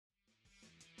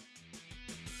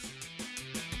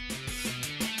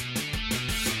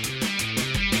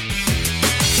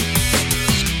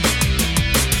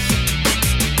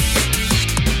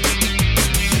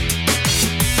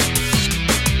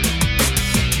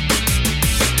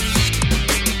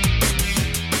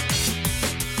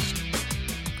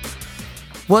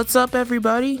What's up,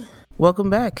 everybody? Welcome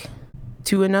back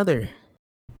to another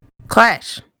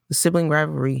Clash, the Sibling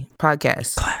Rivalry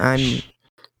podcast. Clash. I'm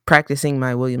practicing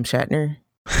my William Shatner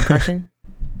impression,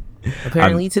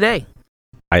 apparently today.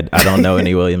 I don't know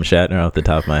any William Shatner off the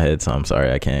top of my head, so I'm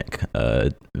sorry I can't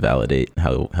validate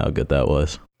how good that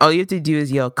was. All you have to do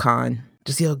is yell Khan.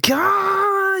 Just yell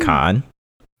Khan! Khan?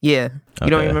 Yeah. You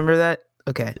don't Okay. remember that?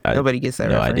 Okay. Nobody gets that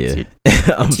No reference.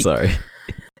 idea. I'm sorry.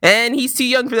 And he's too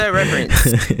young for that reference.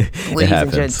 It Ladies and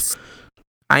happens. gents,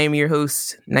 I am your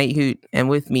host, Night Hoot, and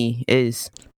with me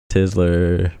is...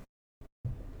 Tizzler.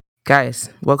 Guys,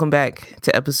 welcome back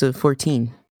to episode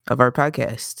 14 of our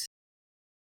podcast.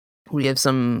 We have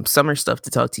some summer stuff to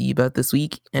talk to you about this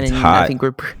week, and It's I hot. think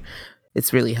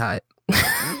it's really hot.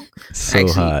 So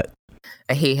Actually, hot.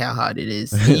 I hate how hot it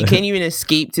is. And you can't even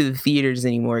escape to the theaters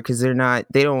anymore because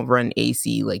they don't run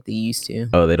AC like they used to.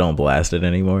 Oh, they don't blast it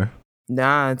anymore?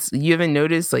 Nah, you haven't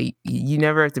noticed, like, you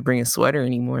never have to bring a sweater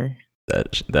anymore.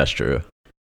 That's true.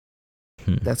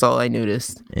 That's all I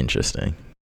noticed. Interesting.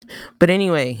 But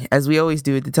anyway, as we always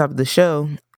do at the top of the show,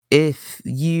 if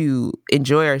you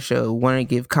enjoy our show, want to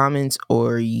give comments,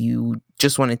 or you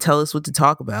just want to tell us what to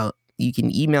talk about, you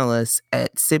can email us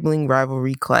at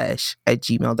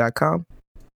siblingrivalryclash@gmail.com.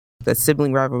 That's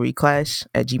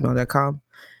siblingrivalryclash@gmail.com.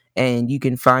 And you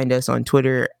can find us on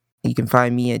Twitter. You can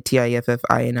find me at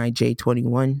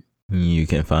TIFFINIJ21. You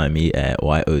can find me at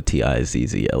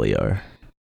YOTIZZLER.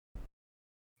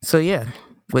 So yeah,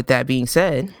 with that being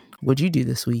said, what'd you do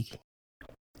this week?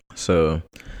 So,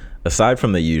 aside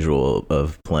from the usual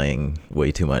of playing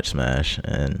way too much Smash,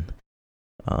 and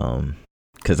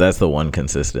because that's the one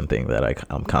consistent thing that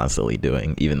I'm constantly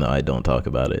doing, even though I don't talk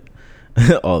about it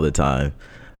all the time.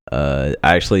 I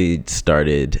actually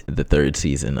started the third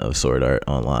season of Sword Art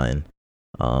Online.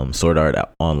 Sword Art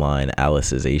Online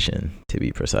Alicization, to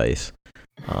be precise.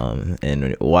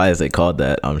 And why is it called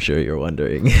that? I'm sure you're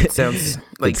wondering. It sounds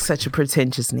like such a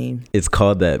pretentious name. It's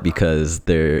called that because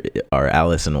there are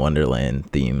Alice in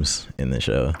Wonderland themes in the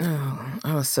show. Oh,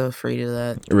 I was so afraid of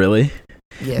that. Really?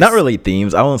 Yes. Not really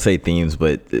themes. I won't say themes,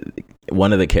 but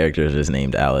one of the characters is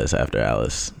named Alice after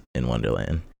Alice in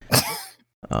Wonderland.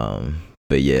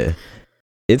 But yeah,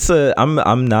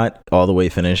 I'm not all the way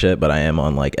finished yet, but I am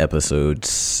on like episode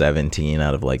 17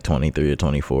 out of like 23 or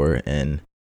 24, and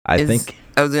I think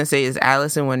I was gonna say, is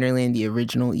Alice in Wonderland the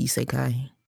original isekai?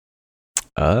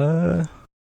 I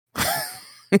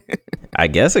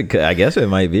guess it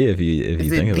might be if you Is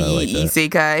think it about it like the that.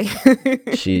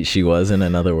 isekai? She was in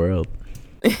another world.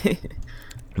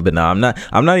 But no, I'm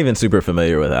not even super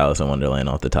familiar with Alice in Wonderland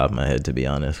off the top of my head, to be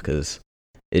honest, because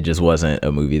it just wasn't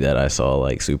a movie that I saw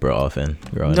like super often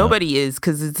growing up. Nobody is,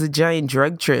 because it's a giant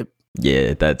drug trip.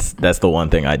 Yeah, that's the one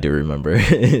thing I do remember.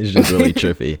 It's just really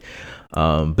trippy.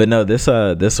 But no, this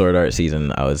Sword Art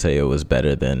season, I would say it was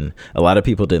better than a lot of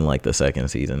people didn't like the second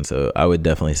season, so I would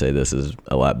definitely say this is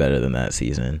a lot better than that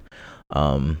season.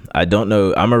 I don't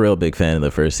know. I'm a real big fan of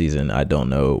the first season. I don't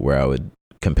know where I would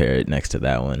compare it next to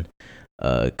that one,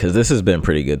 because this has been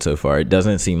pretty good so far. It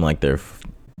doesn't seem like they're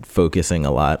focusing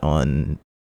a lot on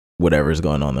whatever's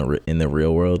going on in the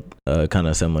real world, kind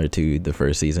of similar to the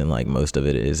first season. Like most of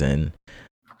it is in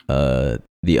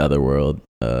the other world.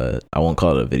 I won't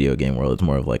call it a video game world. It's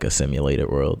more of like a simulated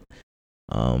world.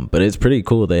 But it's pretty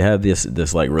cool. They have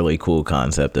this like really cool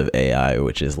concept of AI,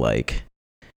 which is like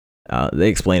they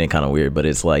explain it kind of weird, but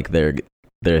it's like they're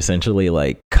essentially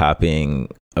like copying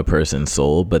a person's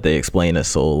soul, but they explain a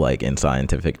soul like in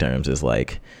scientific terms is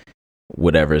like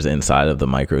whatever's inside of the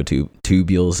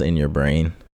microtubules in your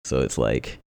brain. So it's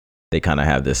like they kind of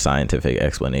have this scientific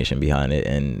explanation behind it,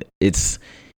 and it's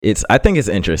I think it's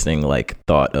interesting, like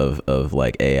thought of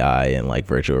like AI and like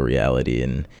virtual reality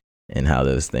and how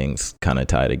those things kind of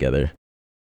tie together.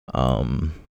 But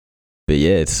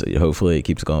yeah, hopefully it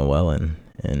keeps going well, and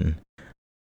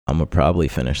I'm gonna probably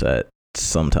finish that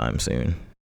sometime soon.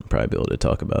 I'll probably be able to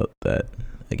talk about that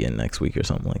again next week or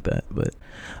something like that. But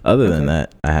other than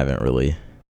that, I haven't really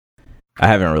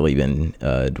been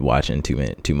watching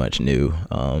too much new.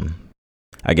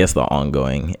 I guess the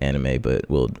ongoing anime, but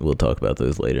we'll talk about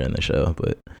those later in the show.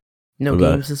 But No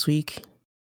games this week?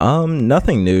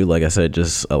 Nothing new. Like I said,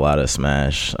 just a lot of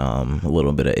Smash, a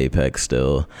little bit of Apex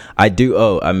still. I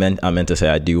meant to say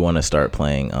I do want to start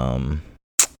playing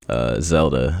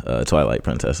Zelda Twilight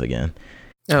Princess again.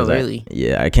 Oh, really?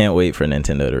 I can't wait for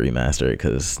Nintendo to remaster it,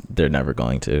 because they're never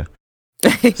going to.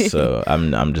 So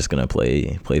I'm just gonna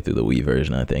play through the Wii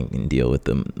version, I think, and deal with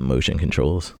the motion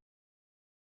controls.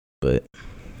 But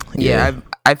yeah,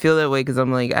 I feel that way, because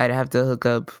I'm like, I'd have to hook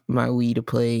up my Wii to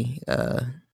play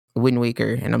Wind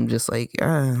Waker, and I'm just like,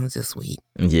 let's just wait.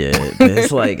 Yeah,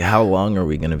 it's like, how long are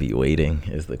we gonna be waiting?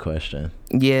 Is the question.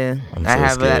 Yeah, I'm I so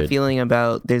have that scared. feeling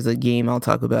about. There's a game I'll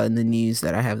talk about in the news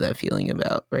that I have that feeling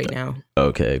about right now.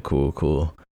 Okay,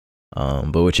 cool.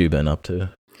 But what you been up to?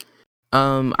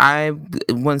 I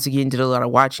once again did a lot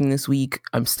of watching this week.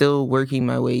 I'm still working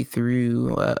my way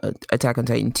through Attack on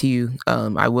Titan 2.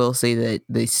 I will say that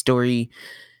the story,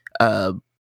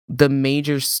 the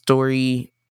major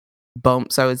story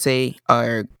bumps, I would say,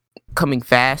 are coming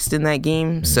fast in that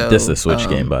game. So This is a Switch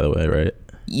game, by the way, right?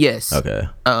 Yes. Okay.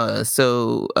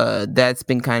 So that's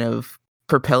been kind of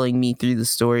propelling me through the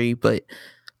story, but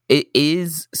it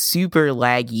is super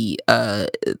laggy.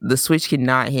 The Switch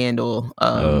cannot handle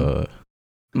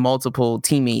multiple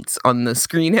teammates on the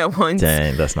screen at once.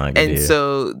 Dang, that's not good. And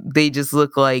so they just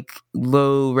look like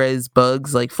low res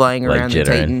bugs like flying Like around jittering. the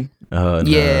Titan. Oh,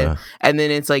 Yeah. no. And then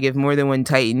it's like if more than one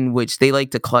Titan, which they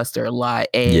like to cluster a lot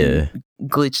and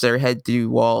glitch their head through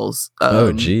walls.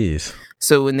 Oh, jeez.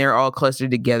 So when they're all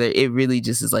clustered together, it really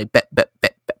just is like bet.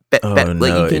 Oh, like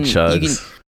no, it chugs.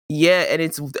 Yeah,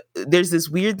 and there's this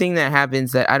weird thing that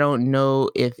happens that I don't know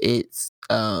if it's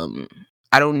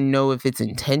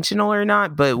intentional or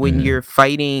not, but when you're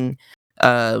fighting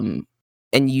and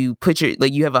you put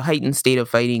you have a heightened state of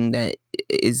fighting that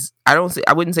is, I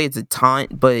wouldn't say it's a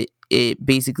taunt, but it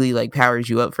basically like powers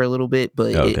you up for a little bit,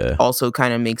 but it also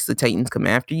kind of makes the Titans come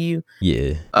after you.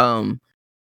 Yeah.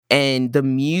 And the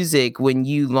music when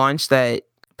you launch that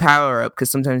power up,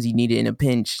 because sometimes you need it in a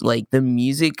pinch, like the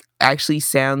music actually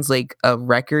sounds like a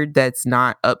record that's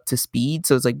not up to speed,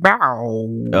 so it's like bow,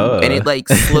 and it like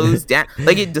slows down,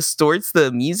 like it distorts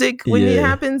the music when it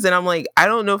happens, and I'm like, I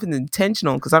don't know if it's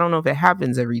intentional because I don't know if it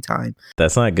happens every time.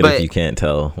 That's not good if you can't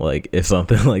tell like if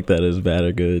something like that is bad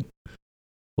or good,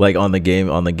 like on the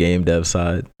game dev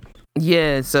side.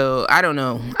 Yeah, so I don't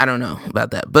know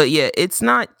about that, but yeah, it's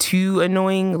not too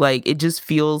annoying. Like it just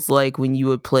feels like when you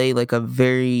would play like a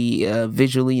very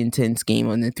visually intense game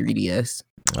on the 3DS.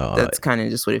 That's kind of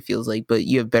just what it feels like, but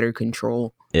you have better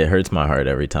control. It hurts my heart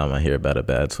every time I hear about a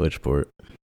bad Switch port.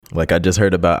 Like I just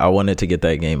heard I wanted to get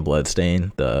that game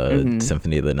Bloodstained, the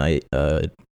Symphony of the Night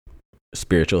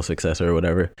spiritual successor or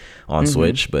whatever on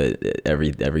Switch, but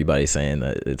everybody's saying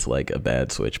that it's like a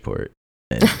bad Switch port.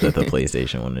 And that the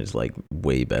PlayStation one is like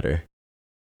way better.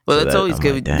 Well, so that's always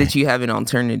good that you have an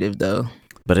alternative, though.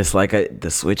 But it's like the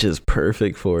Switch is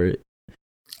perfect for it.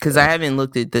 Because I haven't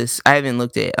looked at this. I haven't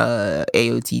looked at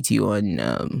AOT2 on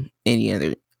any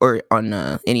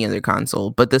other console.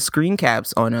 But the screen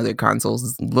caps on other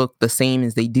consoles look the same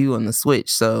as they do on the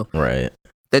Switch. So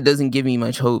that doesn't give me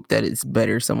much hope that it's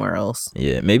better somewhere else.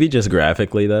 Yeah, maybe just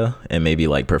graphically though, and maybe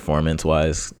like performance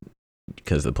wise.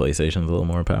 Because the PlayStation's a little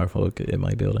more powerful, it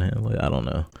might be able to handle it. I don't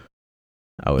know.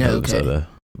 I would hope so, though.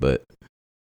 But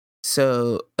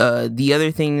so the other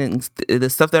thing, the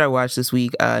stuff that I watched this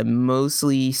week, I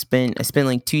spent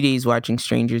like 2 days watching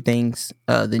Stranger Things,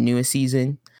 the newest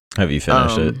season. Have you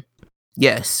finished it?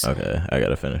 Yes. Okay, I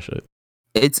gotta finish it.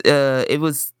 It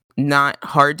was not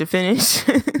hard to finish.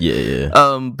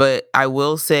 Yeah. But I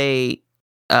will say,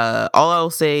 all I'll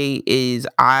say is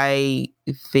I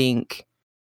think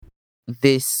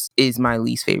this is my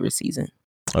least favorite season.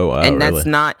 Oh wow! And really?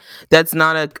 that's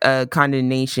not a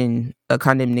condemnation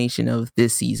of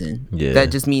this season. Yeah, that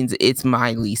just means it's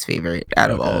my least favorite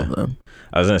out of all of them.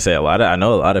 I was gonna say I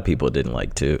know a lot of people didn't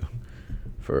like 2.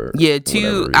 For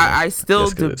 2, I still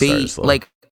debate. Like,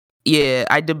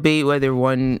 I debate whether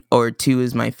 1 or 2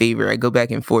 is my favorite. I go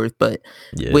back and forth, but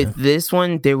with this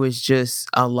one, there was just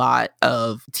a lot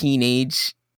of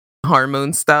teenage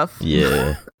hormone stuff.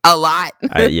 Yeah. A lot.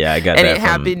 I got and that. it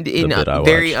happened in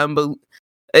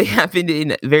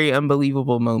very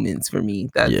unbelievable moments for me.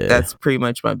 That's pretty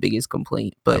much my biggest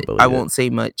complaint. But I won't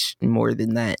say much more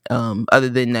than that. Other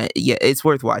than that, it's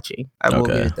worth watching. I will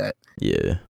give it that.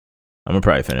 Yeah. I'm gonna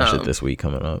probably finish it this week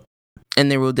coming up.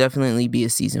 And there will definitely be a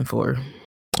season 4.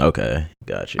 Okay,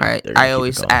 got you. All right. I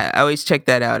always check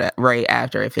that out right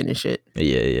after I finish it.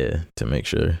 Yeah, to make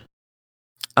sure.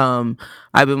 I've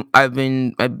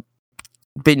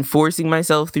been forcing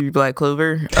myself through Black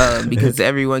Clover because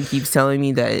everyone keeps telling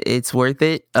me that it's worth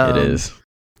it. It is.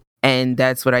 And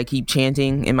that's what I keep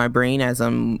chanting in my brain as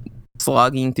I'm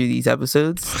slogging through these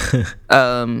episodes.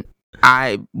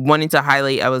 I wanted to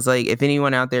highlight, I was like, if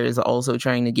anyone out there is also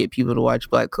trying to get people to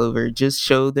watch Black Clover, just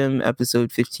show them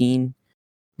episode 15.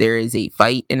 There is a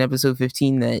fight in episode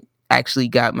 15 that actually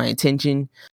got my attention.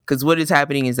 Because what is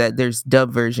happening is that there's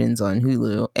dub versions on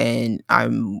Hulu, and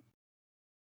I'm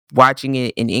watching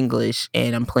it in English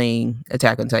and I'm playing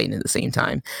Attack on Titan at the same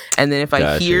time. And then if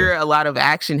I hear a lot of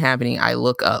action happening, I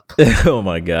look up. Oh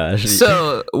my gosh.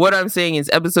 So what I'm saying is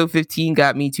episode 15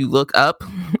 got me to look up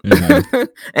and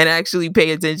actually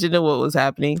pay attention to what was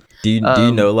happening. Do you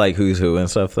know like who's who and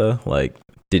stuff though? Like,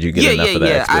 did you get enough of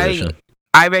that exposition?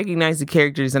 I recognize the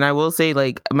characters, and I will say,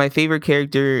 like, my favorite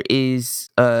character is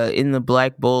in the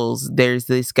Black Bulls. There's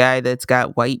this guy that's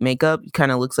got white makeup. He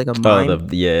kind of looks like a mime.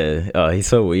 Oh, he's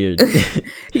so weird.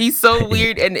 He's so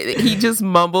weird, and he just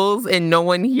mumbles, and no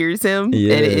one hears him.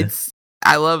 Yeah. And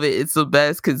I love it. It's the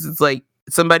best because it's like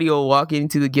somebody will walk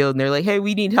into the guild, and they're like, "Hey,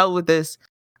 we need help with this.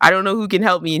 I don't know who can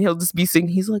help me," and he'll just be singing.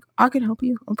 He's like, "I can help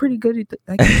you. I'm pretty good at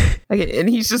that." And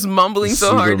he's just mumbling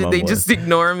so hard that they just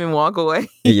ignore him and walk away.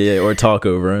 Yeah, or talk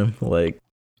over him, like.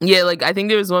 Yeah, like I think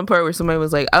there was one part where somebody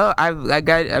was like, "Oh,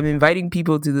 I'm inviting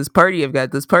people to this party. I've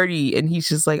got this party," and he's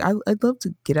just like, "I'd love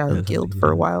to get out of the guild for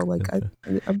a while. Like, I'd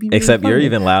be." Really Except fun. You're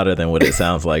even louder than what it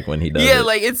sounds like when he does. Yeah, it.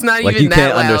 like it's not like even you that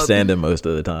can't loud. understand him most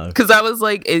of the time. Because I was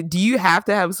like, "Do you have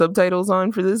to have subtitles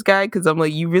on for this guy?" Because I'm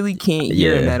like, you really can't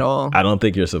hear him at all. I don't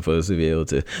think you're supposed to be able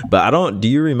to. But do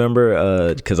you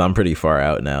remember? Because I'm pretty far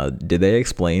out now. Did they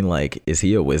explain like, is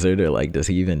he a wizard or like, does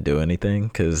he even do anything?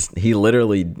 Because he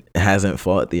literally hasn't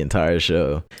fought the entire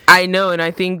show. I know, and I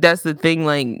think that's the thing.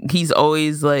 Like, he's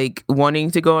always like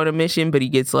wanting to go on a mission, but he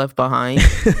gets left behind.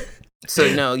 So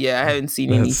no, yeah, I haven't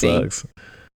seen anything. Sucks.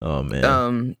 Oh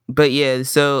man. But yeah,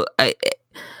 so I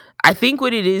think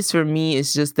what it is for me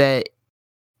is just that,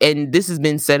 and this has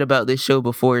been said about this show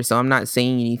before, so I'm not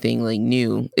saying anything like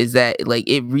new, is that like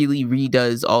it really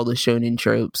redoes all the shonen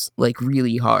tropes like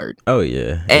really hard. Oh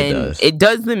yeah, it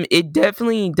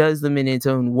definitely does them in its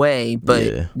own way,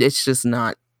 but it's just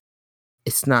not.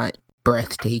 It's not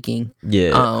breathtaking.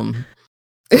 Yeah. And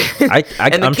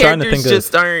the I'm trying to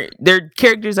think they're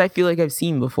characters I feel like I've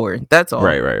seen before. That's all.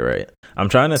 Right. I'm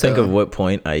trying to think of what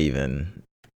point I even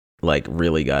like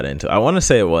really got into. I want to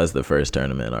say it was the first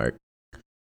tournament arc.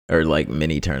 Or like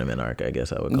mini tournament arc, I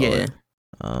guess I would call it.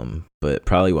 But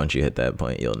probably once you hit that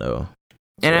point you'll know.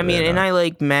 And I mean, and I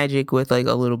like magic with like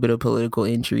a little bit of political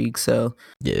intrigue, so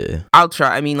yeah, I'll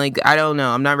try. I mean, like I don't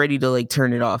know, I'm not ready to like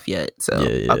turn it off yet, so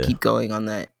I'll keep going on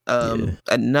that.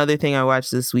 Another thing I watched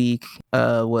this week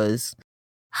was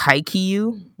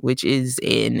Haikyuu, which is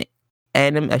a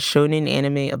shonen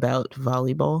anime about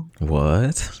volleyball.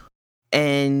 What?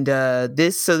 And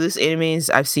this anime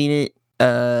is, I've seen it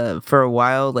for a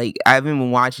while. Like I haven't been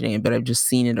watching it, but I've just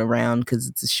seen it around because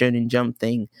it's a Shonen Jump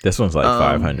thing. This one's like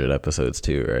 500 episodes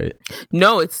too, right?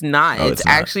 No, it's not. It's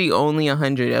actually only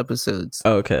 100 episodes.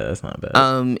 Oh, okay, that's not bad.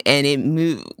 And it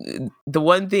moved. The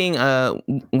one thing,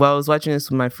 while I was watching this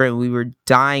with my friend, we were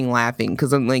dying laughing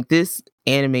because I'm like, this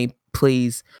anime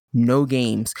plays no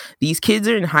games. These kids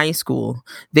are in high school.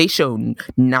 They show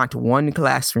not one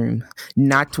classroom,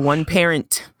 not one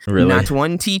parent, not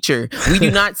one teacher. We do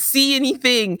not see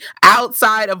anything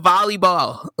outside of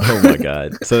volleyball. Oh my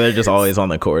god. So they're just always on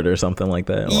the court or something like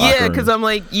that? Yeah, because I'm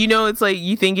like, it's like,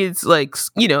 you think it's like,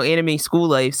 anime school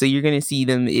life, so you're gonna see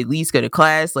them at least go to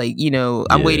class. Like,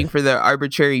 I'm waiting for the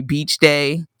arbitrary beach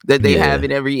day that they have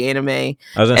in every anime. I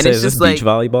was gonna say, is this beach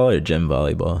volleyball or gym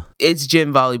volleyball? It's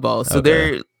gym volleyball. So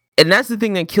and that's the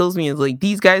thing that kills me is like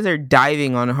these guys are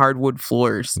diving on hardwood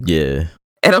floors. Yeah.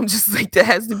 And I'm just like, that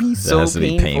has to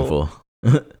be painful.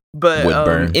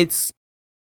 But it's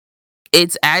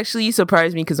actually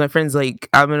surprised me because my friend's like,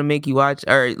 I'm gonna make you watch,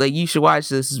 or like, you should watch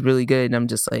this, is really good. And I'm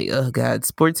just like, oh god,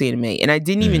 sports anime. And I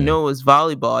didn't even know it was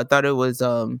volleyball. I thought it was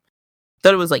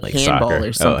like handball soccer.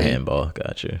 or something. Oh, handball,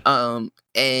 gotcha.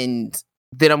 And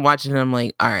then I'm watching and I'm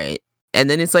like, all right. And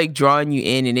then it's like drawing you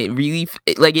in, and it really,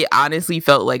 it honestly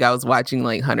felt like I was watching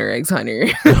like Hunter x Hunter.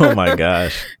 Oh my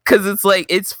gosh. Because it's like,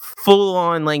 it's full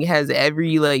on, like has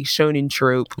every like shonen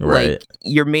trope. Right. Like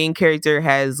your main character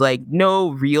has like no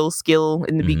real skill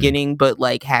in the beginning, but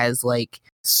like has like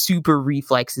super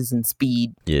reflexes and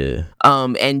speed. Yeah.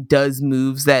 And does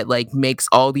moves that like makes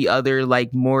all the other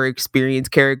like more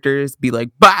experienced characters be like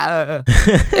bah.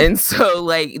 And so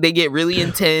like they get really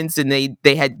intense, and they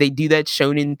do that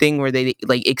shonen thing where they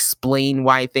like explain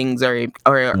why things are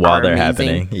while they're amazing.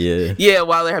 happening. Yeah. Yeah,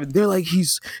 while they're happening. They're like,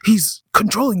 he's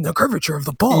controlling the curvature of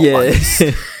the ball. Yeah.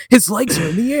 His legs are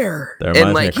in the air. That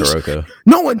reminds me of Kuroko.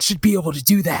 No one should be able to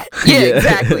do that. Yeah,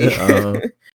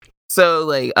 exactly. So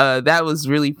like that was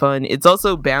really fun. It's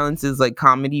also balances like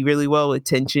comedy really well with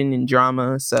tension and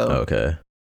drama. So okay,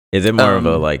 is it more of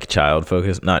a like child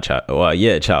focused,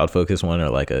 child focused one, or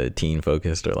like a teen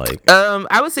focused, or like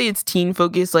I would say it's teen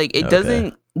focused. Like it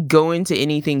doesn't go into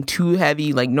anything too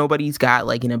heavy. Like nobody's got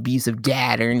like an abusive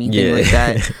dad or anything like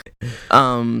that.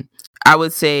 I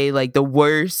would say like the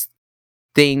worst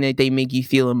thing that they make you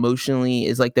feel emotionally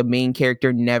is like the main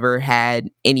character never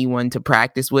had anyone to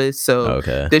practice with, so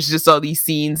there's just all these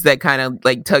scenes that kind of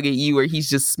like tug at you where he's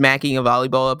just smacking a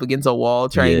volleyball up against a wall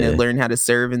trying to learn how to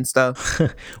serve and stuff.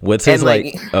 What's his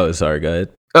like oh sorry, go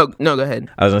ahead. Oh no, go ahead.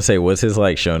 I was gonna say, what's his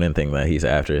like shonen thing that he's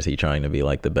after? Is he trying to be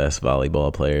like the best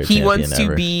volleyball player? He wants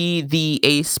to be the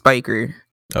ace spiker.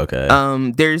 Okay.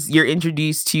 You're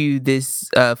introduced to this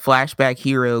flashback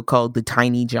hero called the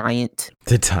Tiny Giant.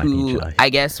 The Tiny Giant. I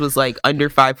guess was like under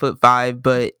 5'5",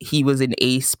 but he was an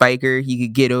ace spiker. He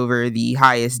could get over the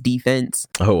highest defense.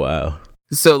 Oh wow.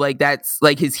 So like that's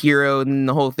like his hero, and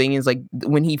the whole thing is like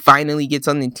when he finally gets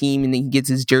on the team and then he gets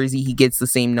his jersey, he gets the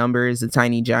same number as the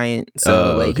Tiny Giant.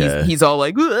 So he's all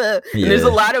like, and there's a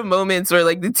lot of moments where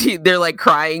like the team they're like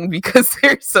crying because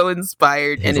they're so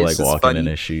inspired. He's and it's like just walking funny. in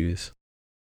his shoes.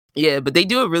 Yeah, but they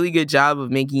do a really good job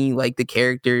of making like the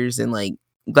characters and like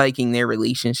liking their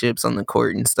relationships on the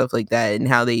court and stuff like that, and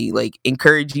how they like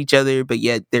encourage each other, but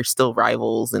yet they're still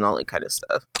rivals and all that kind of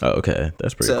stuff. Oh, okay,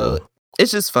 that's pretty cool.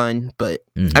 It's just fun, but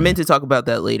I meant to talk about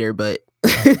that later, but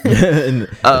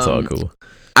that's all cool.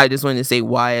 I just wanted to say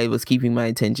why I was keeping my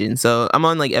attention. So I'm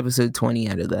on like episode 20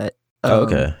 out of that.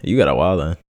 Okay, you got a while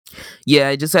then. Yeah,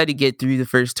 I just had to get through the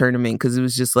first tournament because it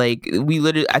was just like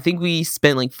I think we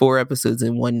spent like 4 episodes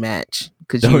in one match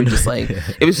because you were just like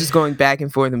it was just going back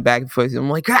and forth and back and forth. And I'm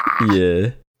like,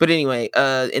 yeah. But anyway,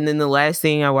 and then the last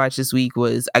thing I watched this week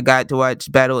was I got to watch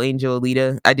Battle Angel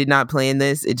Alita. I did not plan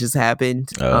this; it just happened.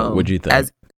 What'd you think? I'm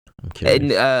curious.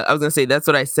 And I was gonna say that's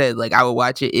what I said. Like I would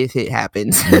watch it if it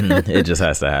happens. It just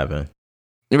has to happen,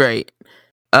 right?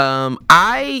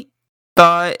 I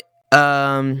thought.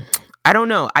 I don't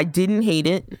know. I didn't hate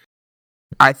it.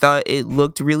 I thought it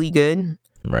looked really good.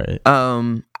 Right.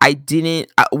 I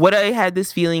didn't. What I had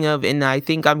this feeling of, and I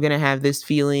think I'm gonna have this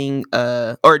feeling.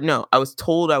 Or no, I was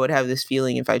told I would have this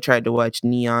feeling if I tried to watch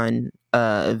Neon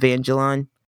Evangelion.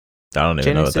 I don't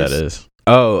even know what that is.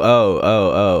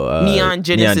 Oh. Neon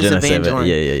Genesis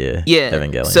Evangelion. Yeah.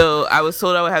 Evangelion. So I was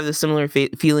told I would have the similar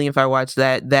feeling if I watched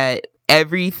that. That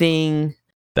everything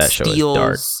that show is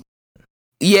dark.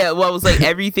 Yeah, well, it was like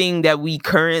everything that we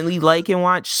currently like and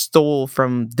watch stole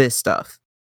from this stuff.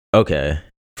 Okay.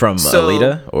 From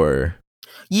Alita or?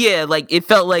 Yeah, like it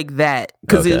felt like that.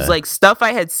 Because it was like stuff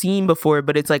I had seen before,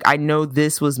 but it's like I know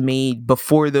this was made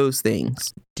before those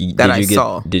things I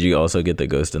saw. Did you also get the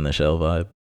Ghost in the Shell vibe?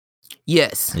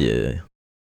 Yes. Yeah.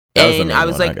 And I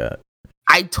was like,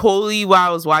 I totally, while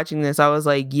I was watching this, I was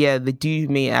like, yeah, the dude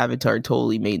who made Avatar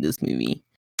totally made this movie.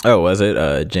 Oh, was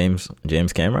it James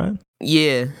Cameron?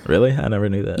 Yeah. Really? I never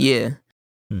knew that. Yeah.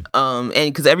 And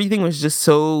because everything was just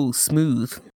so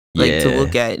smooth, like to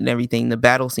look at and everything. The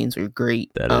battle scenes were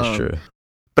great. That is true.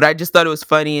 But I just thought it was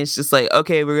funny. It's just like,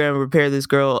 okay, we're gonna repair this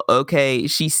girl. Okay,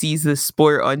 she sees the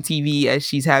sport on TV as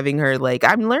she's having her like,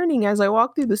 I'm learning as I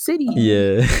walk through the city.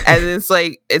 Yeah. And it's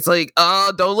like,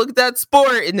 oh, don't look at that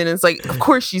sport. And then it's like, of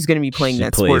course she's gonna be playing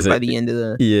that sport by the end of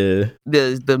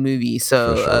the movie.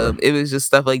 So it was just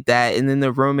stuff like that. And then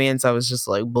the romance, I was just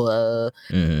like, blah.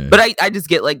 Mm-hmm. But I just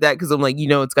get like that because I'm like,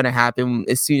 it's gonna happen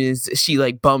as soon as she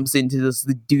like bumps into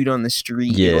the dude on the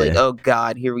street. Yeah. You're like, oh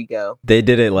God, here we go. They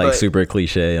did it like super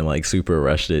cliche and like super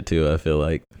rushed it too, I feel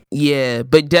like. Yeah,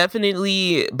 but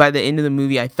definitely by the end of the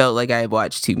movie I felt like I had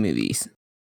watched 2 movies.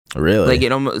 Really? Like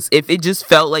it just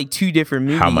felt like 2 different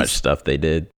movies. How much stuff they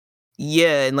did.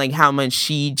 Yeah, and like how much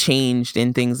she changed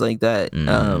and things like that.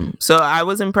 So I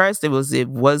was impressed. It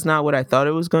was not what I thought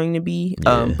it was going to be,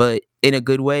 but in a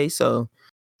good way. So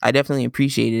I definitely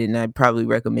appreciated it, and I'd probably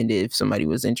recommend it if somebody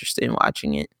was interested in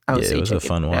watching it. I would say it was a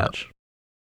fun watch.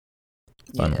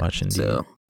 Fun watch indeed. So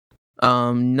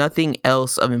nothing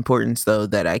else of importance though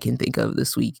that I can think of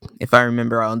this week. If I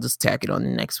remember, I'll just tack it on the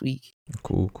next week.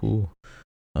 Cool.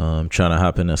 Trying to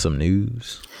hop into some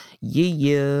news.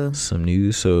 Yeah. Some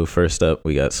news. So first up,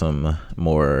 we got some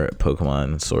more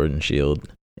Pokemon Sword and Shield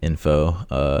info.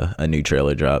 A new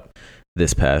trailer dropped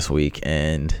this past week,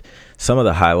 and some of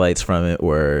the highlights from it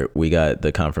were we got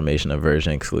the confirmation of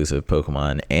version exclusive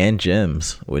Pokemon and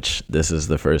gyms, which this is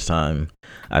the first time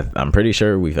I'm pretty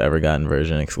sure we've ever gotten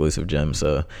version exclusive gyms.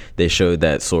 So they showed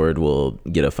that Sword will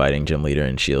get a fighting gym leader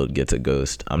and Shield gets a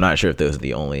ghost. I'm not sure if those are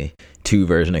the only 2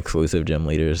 version exclusive gym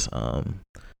leaders,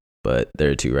 but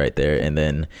there are 2 right there. And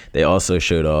then they also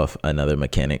showed off another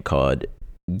mechanic called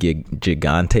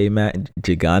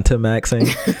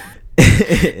Gigantamaxing.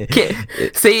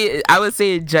 I would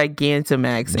say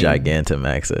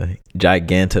Gigantamaxing.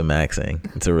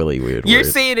 Gigantamaxing. It's a really weird word. You're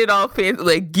saying it all fancy,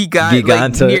 like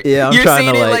Giganta. Like yeah, I'm you're trying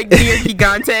saying to it like near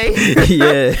Gigante.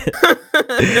 Yeah.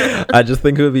 I just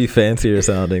think it would be fancier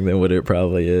sounding than what it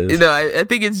probably is. No, I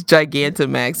think it's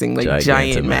Gigantamaxing, like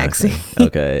giant maxing.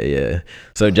 Okay, yeah.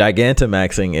 So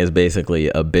Gigantamaxing is basically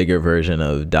a bigger version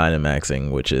of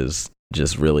Dynamaxing, which is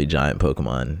just really giant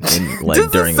Pokemon during the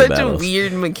battles. This is such a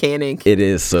weird mechanic. It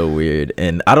is so weird.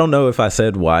 And I don't know if I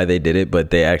said why they did it, but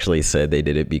they actually said they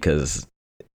did it because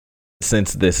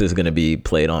since this is going to be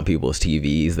played on people's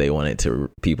TVs, they wanted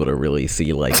people to really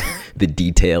see like the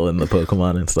detail in the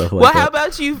Pokemon and stuff like that. Well,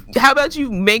 how about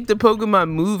you make the Pokemon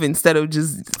move instead of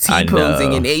just T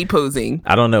posing and A posing?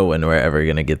 I don't know when we're ever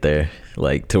going to get there,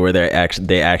 like to where they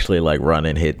actually like run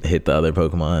and hit the other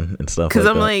Pokemon and stuff. Because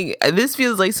I'm like, this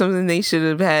feels like something they should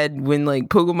have had when like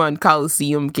Pokemon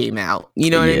Coliseum came out. You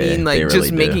know what I mean? Like really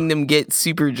just making them get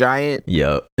super giant.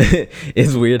 Yep.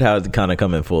 It's weird how it's kind of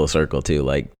coming full circle too.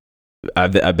 Like I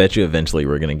bet you eventually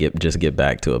we're gonna get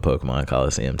back to a Pokemon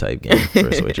Coliseum type game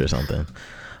for Switch or something.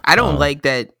 I don't like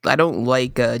that. I don't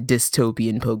like a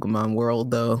dystopian Pokemon world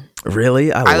though.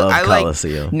 Really? I love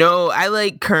Coliseum. No, I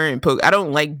like current Pokemon. I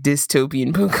don't like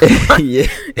dystopian Pokemon. Yeah.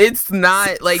 It's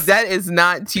not like that is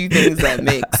not two things that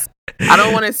mix. I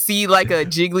don't want to see like a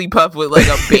Jigglypuff with like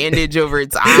a bandage over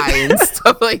its eye and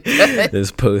stuff like that.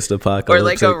 This post-apocalyptic. Or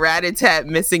like a Rattata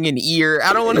missing an ear.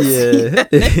 I don't want to see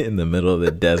that. In the middle of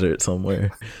the desert somewhere.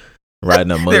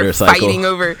 Riding a motorcycle.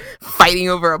 They're fighting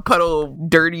over a puddle of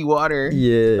dirty water.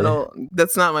 Yeah.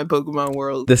 That's not my Pokemon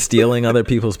world. The stealing other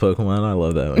people's Pokemon. I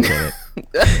love that mechanic.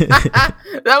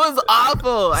 That was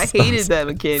awful. I hated that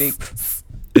mechanic.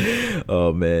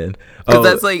 Oh man, because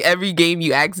that's like every game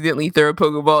you accidentally throw a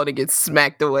Pokeball and it gets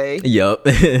smacked away. Yup.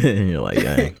 You're like,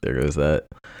 dang, there goes that.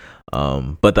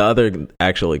 But the other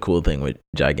actually cool thing with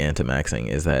Gigantamaxing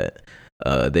is that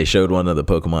they showed one of the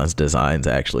Pokemon's designs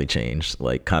actually changed,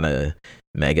 like kind of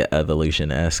Mega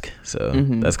Evolution-esque. So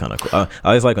that's kind of cool. I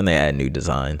always like when they add new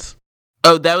designs.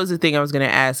 Oh, that was the thing I was going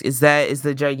to ask. Is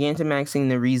the Gigantamaxing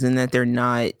the reason that they're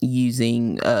not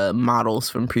using models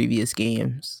from previous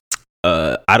games?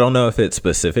 I don't know if it's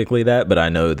specifically that, but I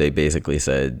know they basically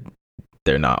said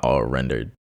they're not all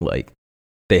rendered. Like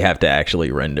they have to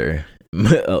actually render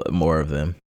more of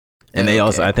them. And they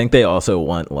also, I think they also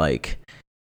want like,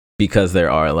 because there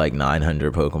are like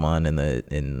 900 Pokemon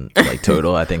in like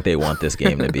total, I think they want this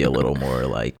game to be a little more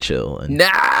like chill and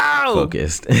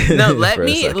focused. No,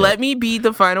 let me beat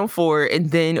the final four and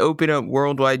then open up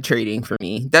worldwide trading for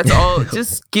me. That's all.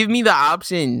 Just give me the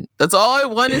option. That's all I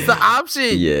want is the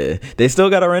option. Yeah, they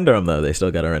still gotta render them though.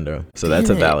 So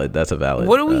that's a valid.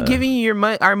 What are we giving you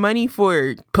our money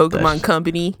for, Pokemon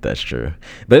Company? That's true.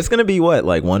 But it's gonna be what,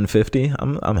 like 150?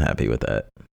 I'm happy with that.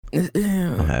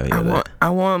 I'm happy with it. I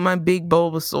want my big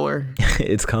Bulbasaur.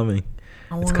 It's coming.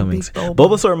 It's coming.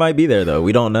 Bulbasaur might be there though.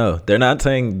 We don't know. They're not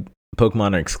saying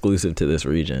Pokemon are exclusive to this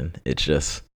region. It's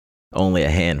just only a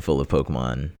handful of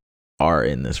Pokemon are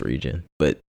in this region.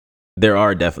 But there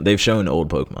are definitely, they've shown old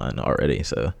Pokemon already,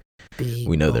 so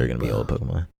we know they're gonna be old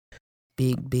Pokemon.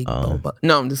 Big Bulba.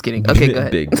 No, I'm just kidding. Okay, go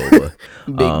ahead. Big Bulba.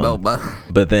 Big Bulba.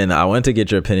 But then I want to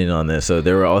get your opinion on this. So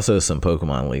there were also some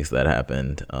Pokemon leaks that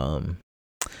happened.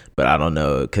 But I don't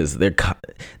know because they're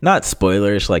not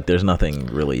spoilers. Like there's nothing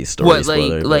really story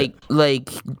spoiler. Like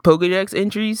Pokedex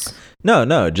entries?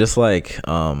 No, just like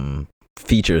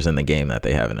features in the game that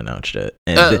they haven't announced yet.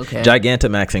 And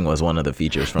Gigantamaxing was one of the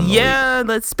features from the leak.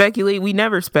 Let's speculate. We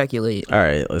never speculate. All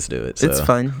right, let's do it. So it's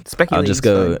fun. Speculate. I'll just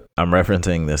go. Fun. I'm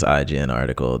referencing this IGN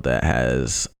article that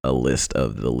has a list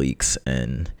of the leaks,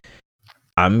 and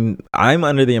I'm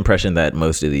under the impression that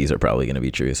most of these are probably going to be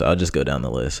true, so I'll just go down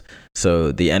the list.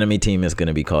 So the enemy team is going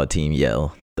to be called Team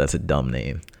Yell. That's a dumb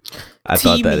name.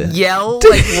 Team Yell,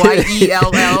 like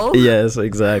YELL. Yes,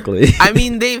 exactly. I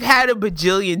mean, they've had a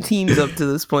bajillion teams up to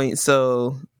this point,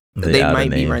 so they might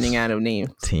be running out of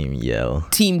names. Team Yell.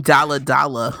 Team Dala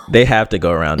Dala. They have to go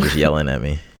around just yelling at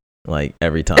me. Like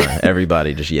every time,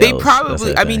 everybody just yells. They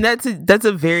probably. I mean, that's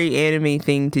a very anime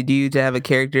thing to do, to have a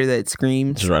character that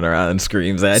screams, just run around and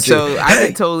screams at you. So I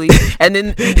would totally. And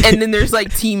then there's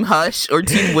like Team Hush or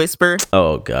Team Whisper.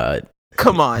 Oh God!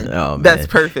 Come on, that's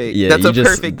perfect. Yeah, that's a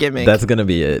perfect gimmick. That's gonna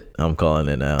be it. I'm calling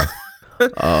it now.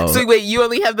 So wait, you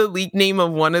only have the leak name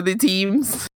of one of the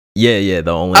teams? Yeah. The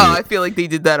only. Oh, I feel like they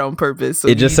did that on purpose. So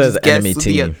it just says enemy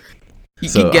team. You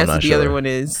can guess what the other one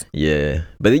is. Yeah.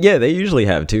 But yeah, they usually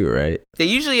have two, right? They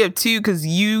usually have two because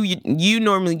you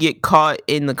normally get caught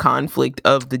in the conflict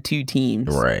of the two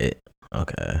teams. Right.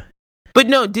 Okay. But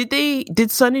no,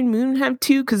 did Sun and Moon have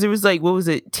two? Because there was like, what was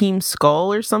it, Team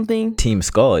Skull or something? Team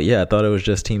Skull. Yeah, I thought it was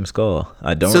just Team Skull.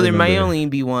 I don't. So there might only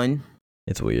be one.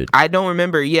 It's weird. I don't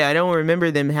remember. Yeah, I don't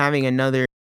remember them having another.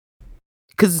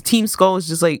 Because Team Skull was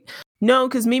just like, no,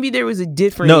 because maybe there was a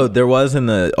different. No, there was in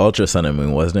the Ultra Sun and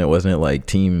Moon, wasn't it? Wasn't it like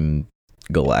Team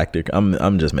Galactic?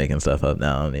 I'm just making stuff up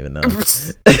now. I don't even know.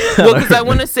 Well, because I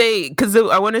want to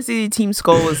say Team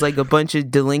Skull was like a bunch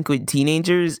of delinquent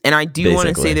teenagers, and I do want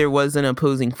to say there was an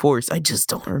opposing force. I just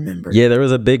don't remember. Yeah, there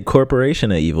was a big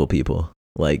corporation of evil people,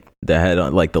 like that had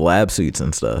on like the lab suits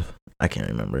and stuff. I can't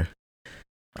remember.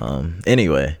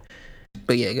 Anyway,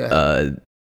 but yeah, go ahead.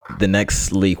 The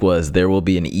next leak was there will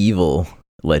be an evil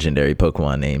legendary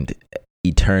Pokemon named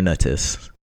Eternatus.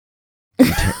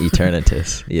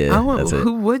 Eternatus. Yeah, that's it.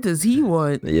 What does he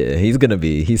want? Yeah,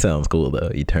 he sounds cool though.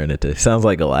 Eternatus sounds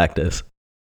like Galactus.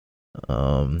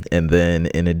 And then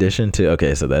in addition to,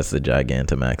 okay, so that's the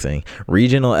Gigantamaxing.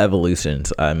 Regional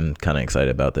evolutions, I'm kind of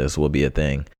excited about this, will be a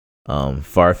thing.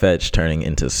 Farfetch turning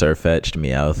into Surfetched,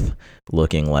 Meowth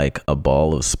looking like a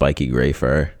ball of spiky gray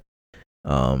fur.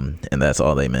 And that's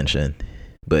all they mention.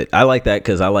 But I like that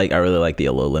because I really like the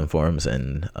Alolan forms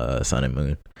in Sun and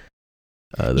Moon.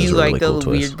 You like really the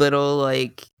cool weird little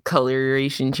like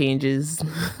coloration changes?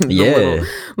 Yeah.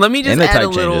 Let me just add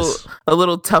a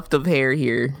little tuft of hair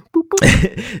here. Boop,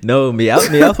 boop. No,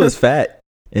 Meowth was fat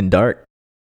and dark.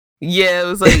 Yeah, it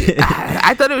was like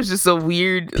I thought it was just so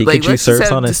weird. Pikachu like,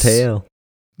 surfs on his tail.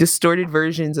 Distorted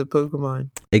versions of Pokemon.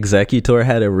 Executor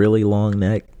had a really long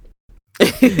neck.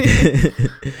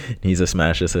 He's a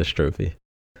Smash Assist trophy.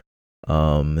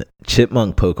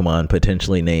 Chipmunk Pokemon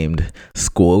potentially named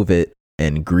Squovit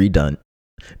and Greedent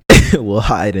will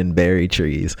hide in berry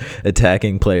trees,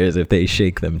 attacking players if they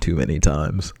shake them too many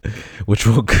times, which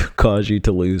will cause you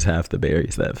to lose half the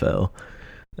berries that fell.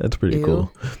 That's pretty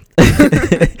cool.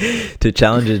 To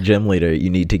challenge a gym leader, you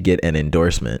need to get an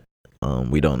endorsement.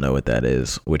 We don't know what that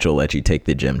is, which will let you take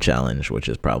the gym challenge, which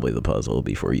is probably the puzzle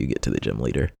before you get to the gym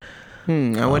leader.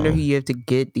 I wonder who you have to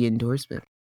get the endorsement.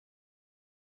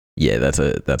 Yeah, that's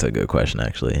a good question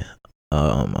actually.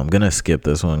 I'm gonna skip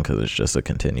this one because it's just a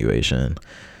continuation.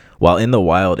 While in the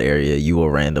wild area, you will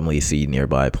randomly see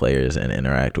nearby players and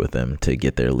interact with them to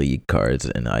get their league cards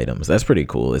and items. That's pretty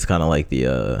cool. It's kind of like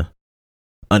the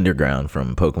underground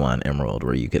from Pokemon Emerald,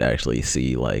 where you could actually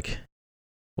see like,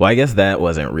 well, I guess that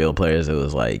wasn't real players. It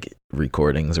was like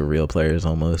recordings of real players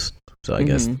almost. So I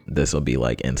guess this will be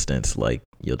like instance, like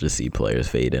you'll just see players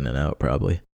fade in and out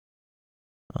probably.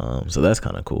 So that's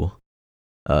kind of cool.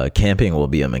 Camping will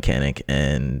be a mechanic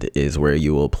and is where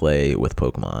you will play with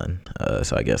Pokemon.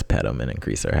 So I guess pet them and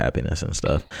increase their happiness and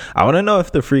stuff. I want to know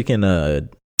if the freaking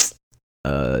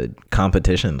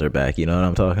competitions are back. You know what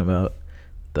I'm talking about?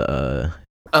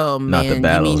 Not the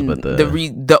battles, but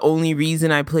the only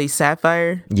reason I play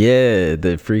Sapphire. Yeah,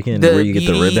 the freaking where you get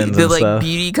the ribbons and stuff. Like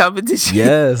beauty competition.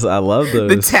 Yes, I love those.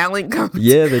 The talent competition.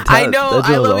 Yeah, the I know,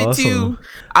 I love awesome. it too.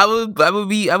 I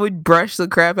would brush the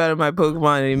crap out of my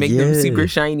Pokemon and make them super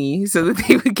shiny so that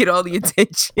they would get all the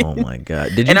attention. Oh my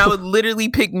god! I would literally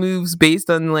pick moves based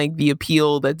on like the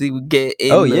appeal that they would get.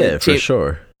 For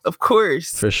sure. Of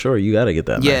course. For sure. You got to get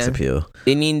that max appeal.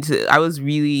 They need to. I was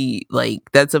really like,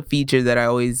 that's a feature that I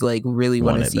always like really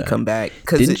want to see come back.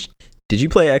 Did you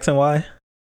play X and Y?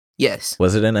 Yes.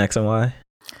 Was it in X and Y?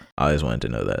 I always wanted to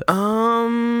know that.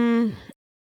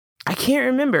 I can't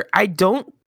remember. I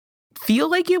don't feel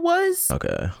like it was.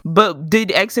 Okay. But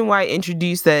did X and Y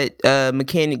introduce that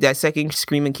mechanic, that second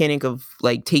screen mechanic of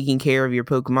like taking care of your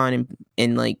Pokemon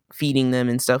and like feeding them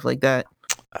and stuff like that?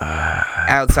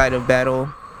 Outside of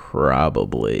battle?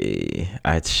 Probably.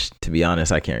 To be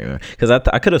honest, I can't remember because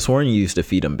I could have sworn you used to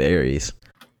feed them berries.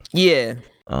 Yeah.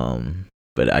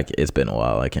 But it's been a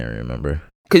while. I can't remember.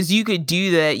 Because you could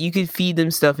do that. You could feed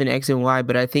them stuff in X and Y,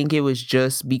 but I think it was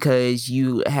just because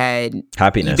you had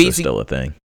happiness is still a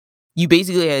thing. You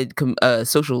basically had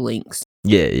social links.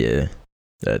 Yeah,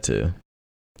 that too.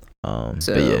 But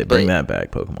yeah, bring that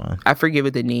back, Pokemon. I forget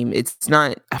what the name. It's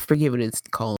not. I forget what it's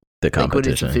called. The competition. Like what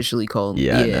it's officially called.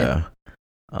 Yeah. I know.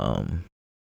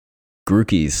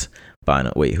 Grookey's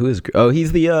final. Wait, who is? Oh,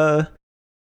 he's the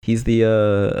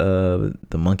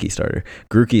monkey starter.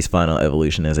 Grookey's final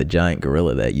evolution is a giant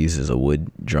gorilla that uses a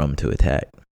wood drum to attack.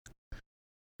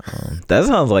 That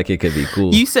sounds like it could be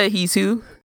cool. You said he's who?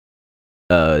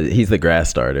 He's the grass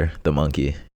starter, the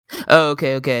monkey. Oh,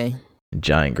 okay.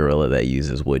 Giant gorilla that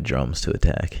uses wood drums to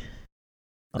attack.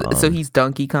 So he's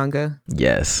Donkey Konga?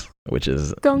 Yes, which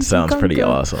is Donkey sounds Konga. Pretty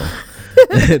awesome.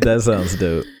 That sounds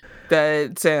dope.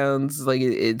 That sounds like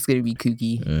it's gonna be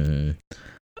kooky.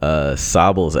 Mm-hmm.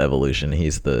 Sobble's evolution,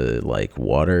 he's the like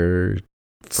water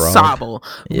Frog? Sobble.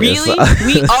 Yeah, really?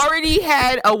 We already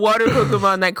had a water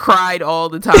Pokemon that cried all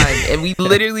the time, and we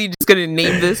literally just gonna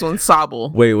name this one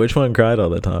Sobble. Wait, which one cried all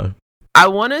the time? I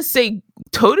want to say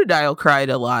Totodile cried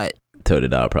a lot.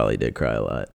 Totodile probably did cry a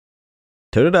lot.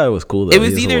 Totodile was cool though. It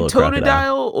was either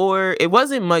Totodile or it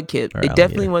wasn't Mudkip. It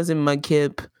definitely wasn't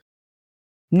Mudkip.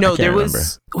 No, there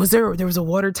was a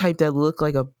water type that looked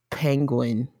like a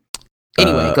penguin.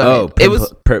 Anyway, go ahead. It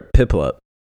was Piplup.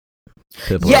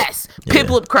 Yes,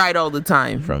 Piplup cried all the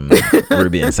time from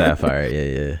Ruby and Sapphire.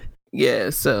 Yeah. Yeah,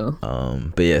 so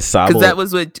but yeah, Sobble, because that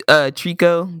was with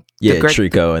Trico. Yeah,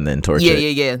 Trico and then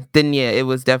Torchic. Yeah. Then it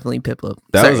was definitely Piplup.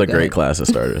 That was a great class of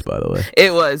starters, by the way.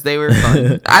 It was. They were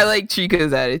fun. I like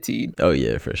Trico's attitude. Oh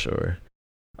yeah, for sure.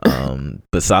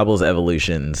 But Sobble's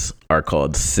evolutions are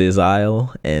called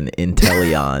Sisile and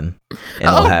Inteleon,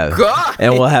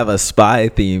 and we'll have a spy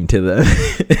theme to them.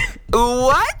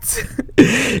 What?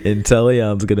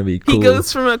 Inteleon's gonna be cool. He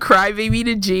goes from a crybaby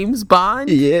to James Bond.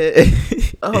 Yeah.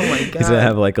 Oh my god. He's gonna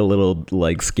have like a little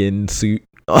like skin suit.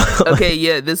 Okay,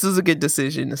 yeah, this was a good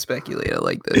decision to speculate. I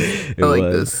like this.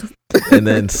 This. And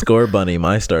then Scorbunny,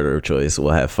 my starter of choice,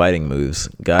 will have fighting moves.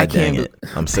 God dang it.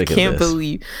 I'm sick of this. I can't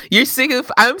believe you're sick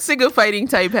of I'm sick of fighting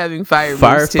type having fire moves.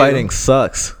 Firefighting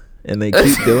sucks. And they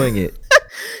keep doing it.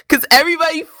 Because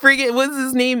everybody friggin' what's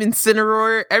his name?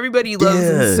 Incineroar. Everybody loves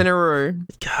Incineroar.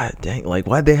 God dang, like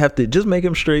why'd they have to just make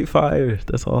him straight fire?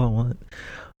 That's all I want.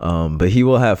 But he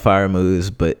will have fire moves,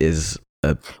 but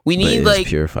we need like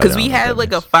because we had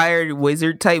like a fire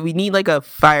wizard type. We need like a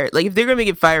fire, like if they're gonna make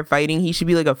it firefighting, he should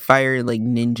be like a fire like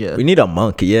ninja. We need a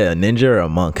monk, a ninja or a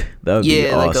monk. That would be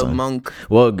awesome. Like a monk.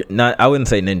 Well, I wouldn't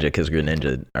say ninja because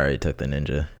Greninja already took the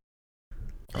ninja.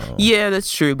 Yeah,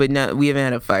 that's true, but we haven't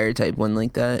had a fire type one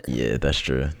like that. Yeah, that's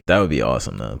true. That would be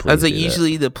awesome though. I was like,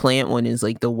 usually the plant one is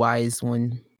like the wise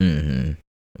one. Mm-hmm.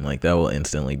 Like that will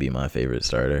instantly be my favorite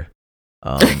starter.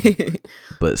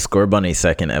 But Scorbunny's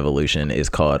second evolution is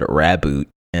called Raboot,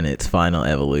 and its final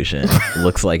evolution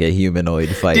looks like a humanoid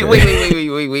fighter. Dude,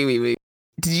 wait.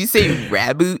 Did you say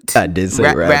Raboot? I did say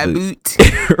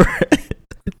Raboot.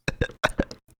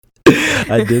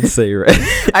 I did say rabbit.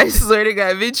 I swear to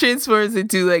God, if it transforms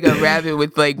into like a rabbit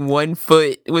with like 1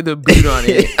 foot with a boot on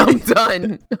it, I'm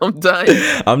done.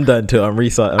 I'm done too. I'm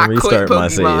restarting my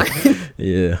save.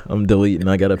 Yeah, I'm deleting.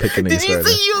 I gotta pick a new starter. Did you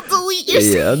say you'll delete your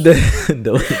save? Yeah, I'm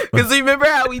deleting. Because remember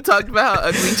how we talked about how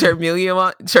ugly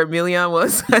Charmeleon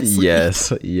was last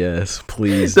week? Yes,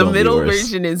 please. The middle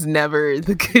version is never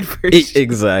the good version.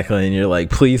 Exactly, and you're like,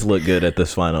 please look good at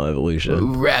this final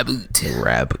evolution.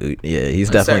 Raboot. Yeah, he's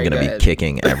definitely gonna be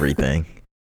kicking everything.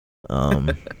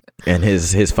 And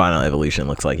his final evolution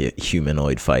looks like a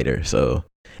humanoid fighter. So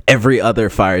every other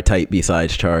fire type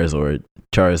besides Charizard.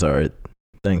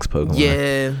 Thanks, Pokemon.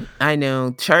 Yeah, I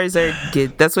know.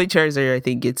 That's why Charizard I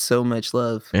think gets so much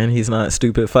love. And he's not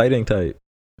stupid fighting type.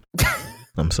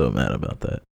 I'm so mad about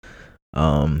that.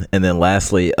 And then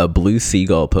lastly, a blue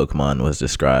seagull Pokemon was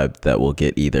described that will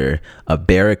get either a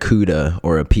Barracuda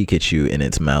or a Pikachu in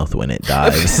its mouth when it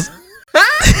dives.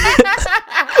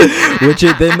 Which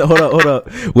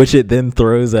it then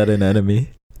throws at an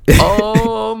enemy.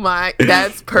 Oh my,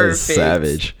 that's perfect. That's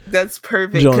savage. That's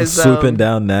perfect. John swooping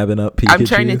down, nabbing up Pikachu. I'm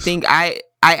trying to think. I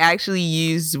actually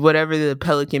used whatever the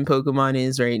Pelican Pokemon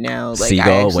is right now. Like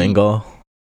Seagull, Wingull.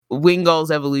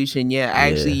 Wingull's evolution. Yeah, I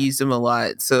actually used them a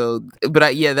lot. So, but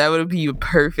that would be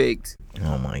perfect.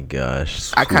 Oh my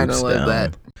gosh. I kind of love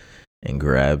that. And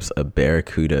grabs a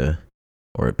Barracuda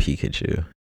or a Pikachu.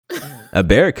 A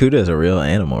Barracuda is a real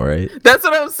animal, right? That's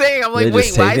what I'm saying. I'm like,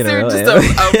 wait, why is there just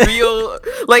a real...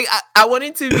 Like, I want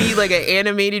it to be like an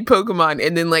animated Pokemon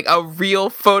and then like a real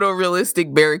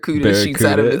photorealistic Barracuda shoots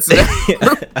out of its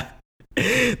mouth.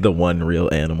 The one real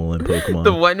animal in Pokemon.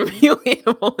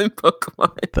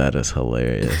 That is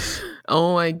hilarious.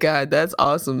 Oh my God, that's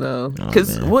awesome though.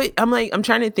 Because I'm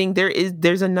trying to think.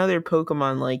 There's another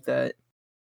Pokemon like that.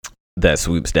 That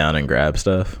swoops down and grabs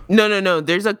stuff? No.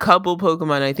 There's a couple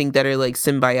Pokemon I think that are like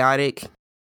symbiotic.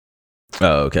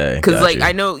 Oh, okay. Because like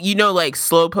I know like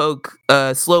Slowpoke,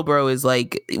 Slowbro is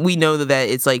like, we know that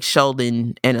it's like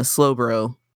Sheldon and a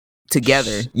Slowbro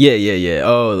together. Yeah.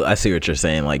 Oh, I see what you're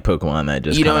saying. Like Pokemon that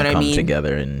just kind of come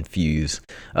together and fuse.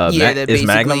 Is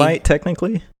Magnemite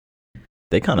technically?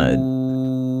 They kind of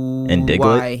and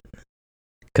Diglett.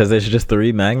 Because there's just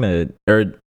 3 Magnetons.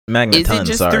 Is it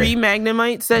just 3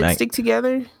 Magnemites that stick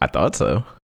together? I thought so.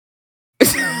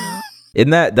 Isn't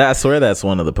that I swear that's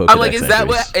one of the Pokédex. I'm like,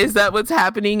 is that what's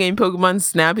happening in Pokemon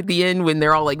Snap at the end when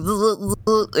they're all like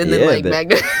and then like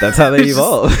Magnet? That's how they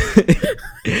evolve.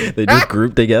 They just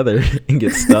group together and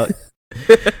get stuck.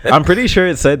 I'm pretty sure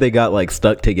it said they got like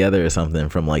stuck together or something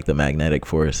from like the magnetic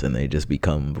force, and they just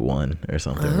become one or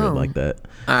something weird like that.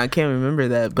 I can't remember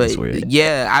that, but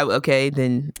yeah,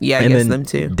 then I and guess then them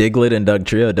too. Diglett and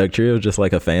Dugtrio is just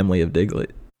like a family of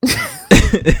Diglett.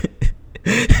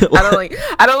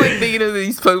 I don't like thinking of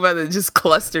these Pokemon that just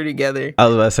cluster together. I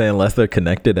was about to say, unless they're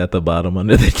connected at the bottom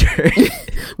under the dirt.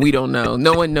 We don't know.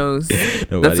 No one knows.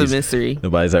 That's a mystery.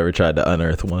 Nobody's ever tried to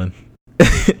unearth one.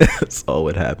 That's all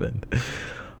what happened.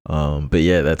 But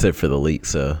yeah, that's it for the leak.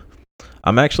 So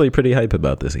I'm actually pretty hype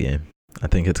about this game. I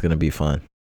think it's gonna be fun.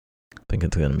 I think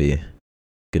it's gonna be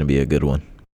a good one.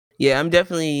 Yeah, I'm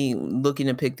definitely looking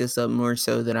to pick this up more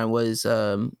so than I was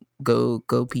Go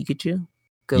Pikachu.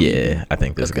 I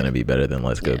think this is going to be better than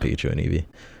Let's Go Pikachu and Eevee.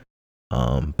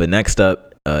 But next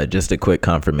up, just a quick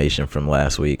confirmation from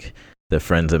last week. The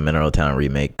Friends of Mineral Town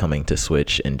remake coming to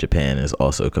Switch in Japan is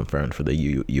also confirmed for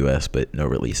the US, but no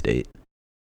release date.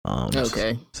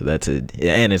 Okay. So that's it.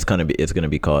 And it's going to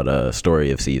be called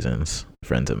Story of Seasons,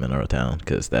 Friends of Mineral Town,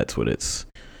 because that's what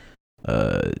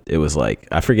it was like.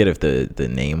 I forget if the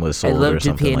name was sold or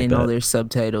something Japan like and that. all their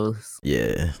subtitles.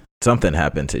 Yeah. Something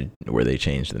happened to where they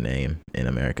changed the name in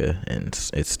America, and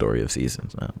it's Story of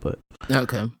Seasons now. But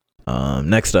okay.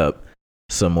 Next up,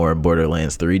 some more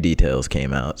Borderlands 3 details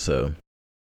came out. So,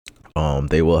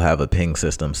 they will have a ping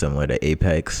system similar to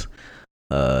Apex.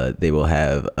 They will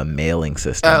have a mailing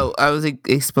system. Oh, I was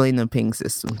explaining the ping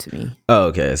system to me. Oh,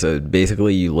 okay. So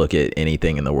basically, you look at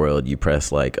anything in the world, you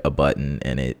press like a button,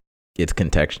 and it's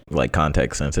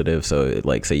context sensitive. So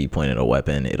like, say you point at a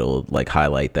weapon, it'll like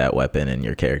highlight that weapon and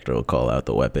your character will call out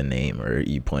the weapon name, or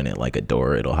you point at like a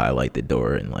door, it'll highlight the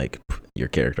door and like your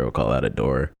character will call out a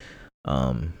door.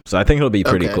 So I think it'll be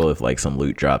pretty cool if like some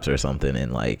loot drops or something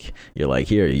and like you're like,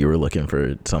 here, you were looking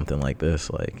for something like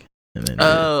this, like, and then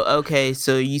okay.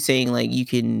 So you saying like you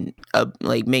can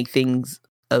like make things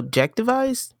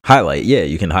objectivized? Highlight, yeah,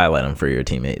 you can highlight them for your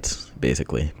teammates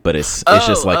basically, but it's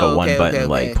just like a one button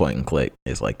like point and click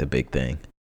is like the big thing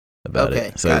about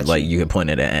it. So like you can point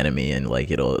at an enemy and like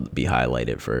it'll be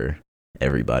highlighted for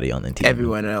everybody on the team,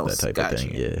 everyone else, that type of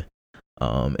thing. Yeah.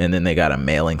 And then they got a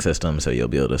mailing system, so you'll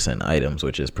be able to send items,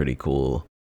 which is pretty cool.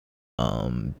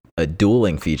 A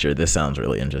dueling feature, this sounds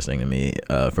really interesting to me,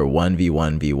 for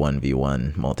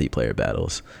 1v1v1v1 multiplayer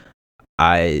battles.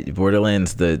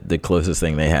 Borderlands, the closest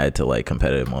thing they had to like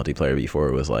competitive multiplayer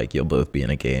before was like you'll both be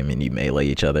in a game and you melee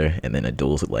each other, and then a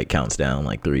duel like counts down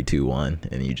like 3, 2, 1,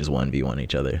 and you just 1v1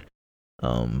 each other.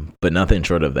 But nothing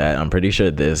short of that. I'm pretty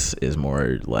sure this is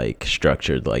more like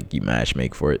structured, like you match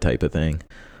make for it type of thing.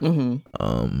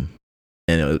 Mm-hmm.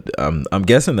 And I'm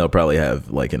guessing they'll probably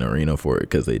have like an arena for it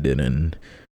because they did in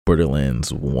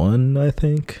Borderlands 1. I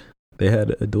think they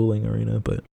had a dueling arena,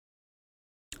 but.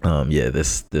 Yeah,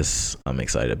 this I'm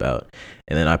excited about.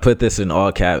 And then I put this in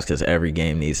all caps because every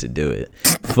game needs to do it.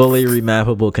 Fully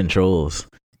remappable controls.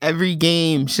 Every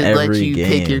game should let you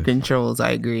pick your controls.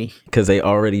 I agree. Because they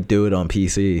already do it on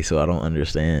PC, so I don't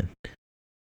understand.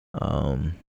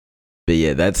 But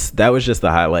yeah, that was just the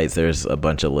highlights. There's a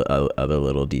bunch of other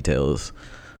little details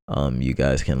you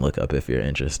guys can look up if you're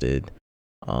interested.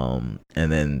 And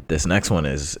then this next one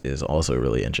is also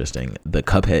really interesting. The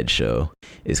Cuphead show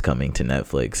is coming to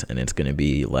Netflix, and it's going to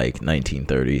be like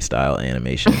 1930 style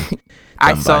animation.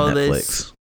 I saw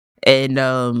this, and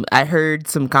I heard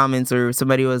some comments where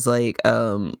somebody was like,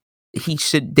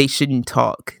 they shouldn't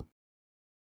talk.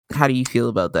 How do you feel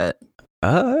about that?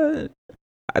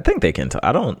 I think they can talk.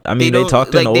 They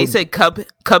talked in old. They said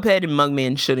Cuphead and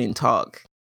Mugman shouldn't talk.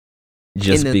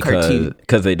 Just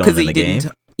because they don't in the game.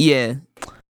 Yeah.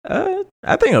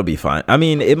 I think it'll be fine. I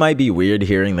mean, it might be weird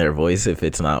hearing their voice if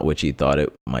it's not what you thought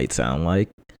it might sound like,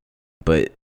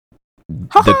 but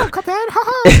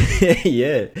Cuphead,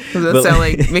 yeah. Does that sound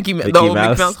like Mickey Mouse? Mickey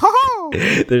Mouse.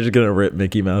 They're just gonna rip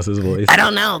Mickey Mouse's voice. I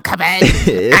don't know,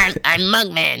 Cuphead. I'm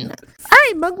Mugman. All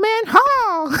right,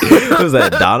 Mugman. Was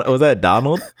that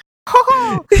Donald?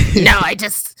 No, I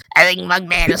think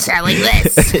Mugman will sound like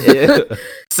this. Yeah.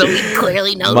 So we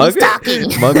clearly know who's talking.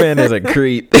 Mugman is a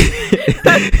creep.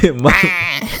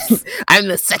 I'm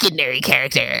the secondary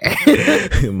character.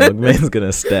 Mugman's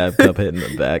gonna stab Cuphead in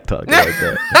the back talking like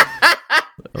that.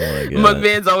 Oh my god.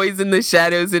 Mugman's always in the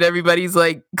shadows and everybody's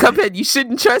like, Cuphead, you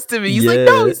shouldn't trust him. And he's like,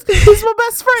 no, he's my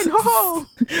best friend.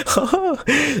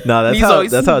 No,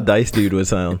 that's how Dice Dude would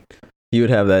sound. He would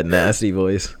have that nasty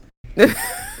voice.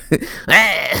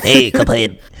 Hey,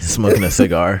 Cuphead. Smoking a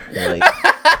cigar. Like.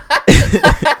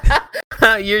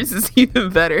 Yours is even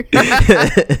better.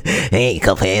 Hey,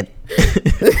 Cuphead.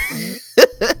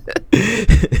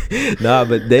 Nah,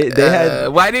 but they had.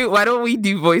 Why don't we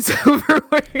do voiceover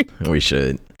work? We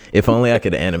should. If only I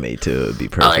could animate too, it would be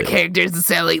All our perfect. characters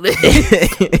sound like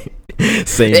this.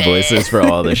 Same voices for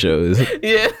all the shows.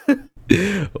 Yeah.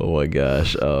 Oh my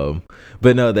gosh.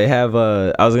 But no, they have.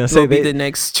 I was gonna say We'll be they. the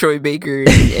next Troy Baker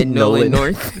and Nolan Nolan.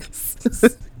 North.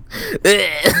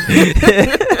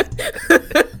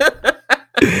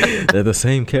 They're the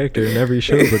same character in every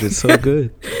show, but it's so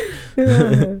good.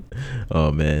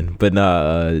 Oh man, but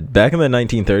nah. Back in the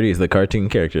 1930s, the cartoon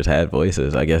characters had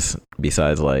voices. I guess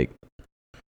besides like,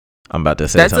 I'm about to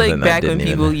say That's something like that back when didn't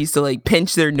people even. used to like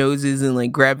pinch their noses and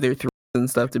like grab their throats and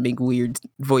stuff to make weird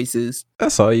voices.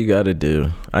 That's all you got to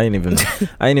do. I ain't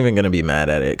even gonna be mad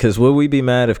at it. Cause would we be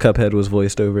mad if Cuphead was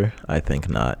voiced over? I think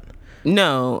not.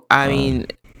 No, I mean,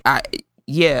 I'm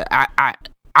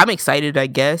excited. I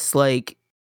guess like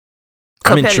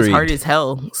I'm Cuphead is intrigued. hard as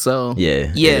hell. So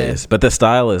Yeah, Yeah. it is. But the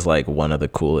style is like one of the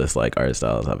coolest like art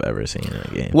styles I've ever seen in a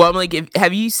game. well, I'm like,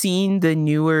 have you seen the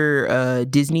newer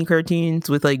Disney cartoons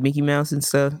with like Mickey Mouse and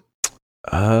stuff?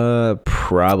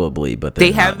 Probably, but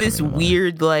They they're have not this coming to mind.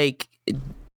 weird like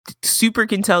super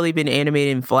can tell they've been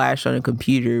animated in Flash on a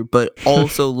computer, but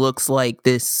also looks like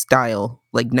this style,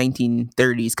 like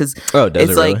 1930s. Because Oh, does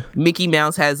it's it really? like Mickey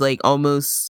Mouse has like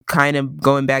almost kind of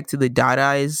going back to the dot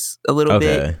eyes a little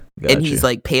bit, Okay, got and you. he's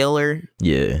like paler.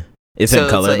 Yeah, it's So in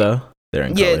it's color like- though. They're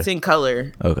in Yeah, color. it's in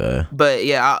color. Okay. But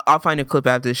yeah, I'll find a clip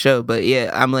after the show. But yeah,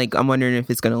 I'm wondering if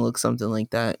it's gonna look something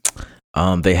like that.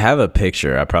 They have a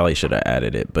picture. I probably should have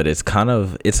added it, but it's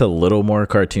a little more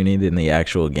cartoony than the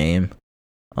actual game.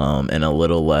 And a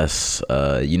little less,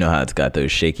 you know how it's got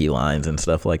those shaky lines and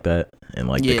stuff like that, and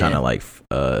like the Yeah. kind of like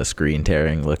screen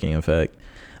tearing looking effect.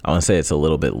 I want to say it's a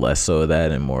little bit less so of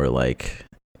that and more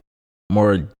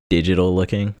digital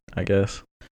looking, I guess.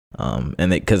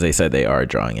 And because they said they are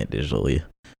drawing it digitally,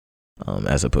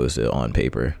 as opposed to on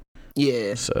paper.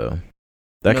 Yeah, So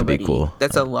that could be cool.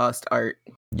 That's a lost art.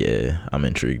 Yeah, I'm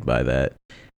intrigued by that.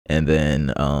 And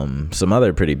then some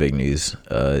other pretty big news.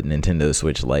 Nintendo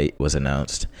Switch Lite was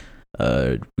announced.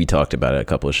 We talked about it a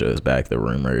couple of shows back, the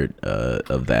rumored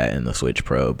of that and the Switch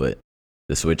Pro, but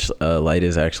the Switch Lite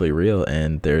is actually real,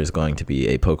 and there's going to be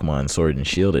a Pokemon Sword and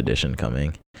Shield edition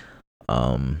coming.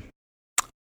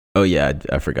 Oh yeah,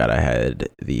 I forgot I had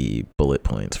the bullet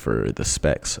points for the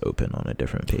specs open on a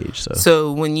different page.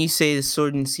 So when you say the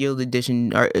Sword and Shield edition,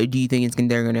 do you think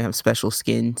they're gonna have special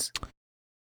skins?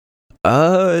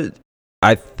 I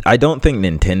don't think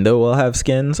Nintendo will have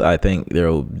skins. I think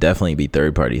there will definitely be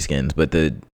third party skins, but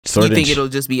the Sword You think and it'll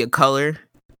just be a color?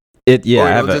 it yeah, Or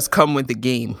I it'll have, just come with the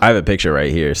game? I have a picture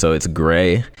right here. So it's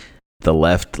gray. The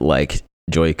left like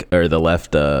the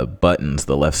left buttons,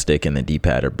 the left stick and the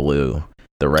D-pad are blue.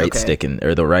 The right Okay. stick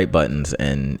the right buttons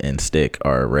and stick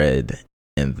are red,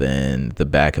 and then the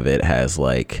back of it has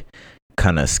like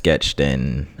kind of sketched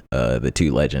in the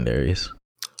two legendaries.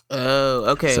 Oh,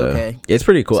 okay, So, okay. It's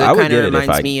pretty cool. So I it would kind get of it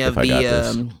reminds me of if I got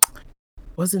this. the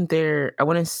wasn't there? I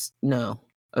want to no.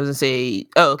 I was gonna say,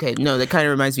 oh, okay, no, that kind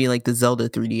of reminds me of like the Zelda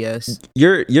 3DS.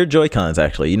 Your Joy-Cons,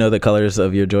 actually. You know the colors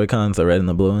of your Joy-Cons, the red and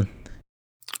the blue one?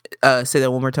 Say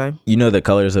that one more time. You know the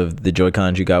colors of the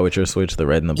Joy-Cons you got with your Switch, the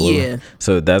red and the blue? Yeah.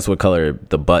 So that's what color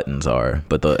the buttons are,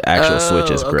 but the actual Switch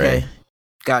is gray. Okay.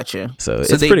 Gotcha. So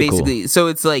So it's they pretty cool. basically, so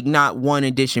it's like not one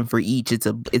edition for each. It's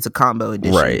a combo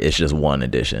edition. Right, it's just one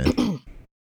edition.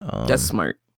 That's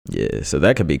smart. Yeah, so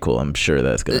that could be cool. I'm sure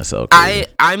that's going to sell crazy.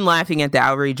 I'm laughing at the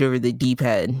outrage over the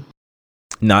D-pad.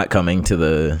 Not coming to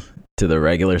the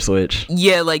regular Switch.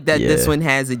 Yeah, like that. This Yeah. one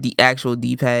has actual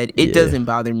D-pad. It Yeah. doesn't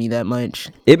bother me that much.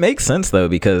 It makes sense though,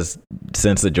 because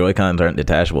since the Joy-Cons aren't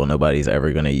detachable, nobody's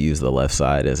ever going to use the left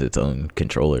side as its own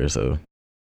controller. So,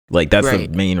 like, that's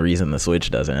Right. the main reason the Switch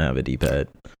doesn't have a D-pad.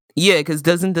 Yeah, because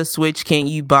doesn't the Switch? Can't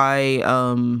you buy?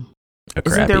 A Isn't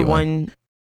crappy there one. one?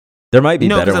 There might be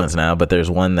No, better 'cause ones now, but there's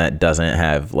one that doesn't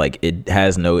have like it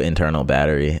has no internal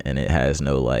battery and it has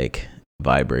no like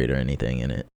vibrate or anything in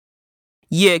it.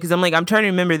 Yeah, because I'm trying to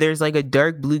remember. There's like a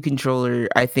dark blue controller,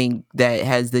 I think, that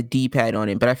has the D-pad on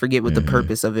it, but I forget what the Mhm.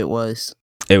 purpose of it was.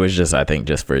 It was just I think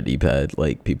just for a D-pad,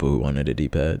 like people who wanted a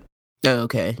D-pad. Oh,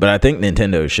 okay. But I think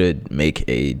Nintendo should make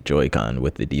a Joy-Con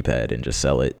with the D-pad and just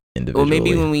sell it Well, individually.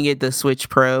 maybe when we get the Switch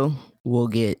Pro, we'll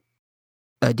get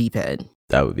a D-pad.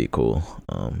 That would be cool.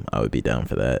 I would be down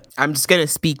for that. I'm just gonna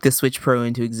speak the Switch Pro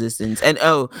into existence. And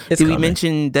It's did we coming.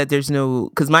 mention that there's no?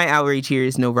 Because my outrage here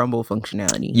is no Rumble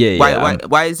functionality. Yeah,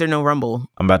 Why is there no Rumble?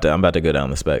 I'm about to go down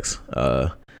the specs.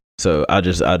 So I'll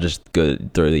just go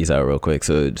throw these out real quick.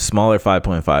 So smaller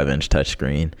 5.5 inch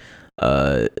touchscreen,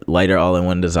 lighter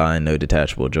all-in-one design, no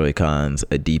detachable Joy-Cons,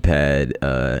 a D-pad,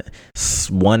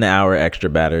 1 hour extra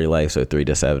battery life, so 3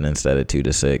 to 7 instead of 2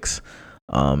 to 6.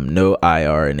 No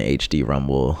IR and HD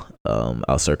rumble.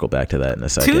 I'll circle back to that in a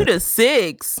second. 2 to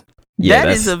 6. Yeah,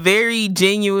 that is a very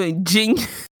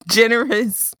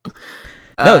generous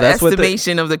no, that's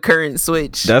estimation of the current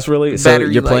Switch. That's really so.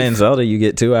 You're life. Playing Zelda, you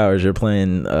get 2 hours. You're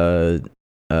playing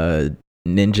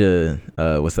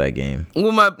Ninja. What's that game?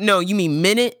 Well, no, you mean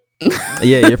minute?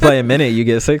 Yeah, you're playing minute. You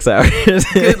get 6 hours.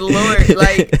 Good lord,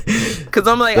 like, because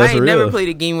I'm like, That's I ain't real. never played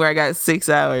a game where I got 6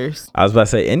 hours. I was about to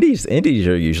say indies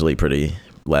are usually pretty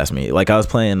last minute. Like I was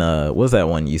playing. What was that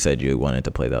one you said you wanted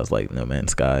to play? That was like No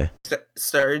Man's Sky.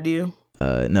 Stardew.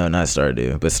 No, not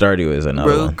Stardew, but Stardew is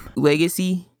another Rogue one.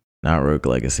 Legacy. Not Rogue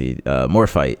Legacy. More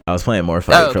Fight. I was playing More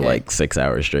Fight for like 6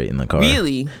 hours straight in the car.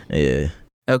 Really? Yeah.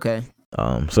 Okay.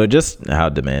 So just how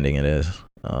demanding it is.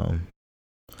 And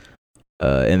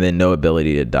then no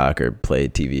ability to dock or play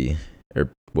TV.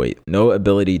 No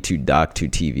ability to dock to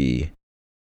TV.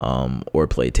 Or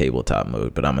play tabletop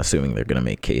mode. But I'm assuming they're gonna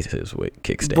make cases with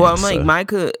kickstands. Well, I'm like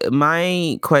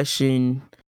my question.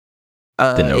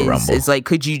 It's like,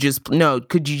 could you just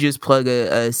plug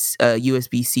a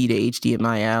USB-C to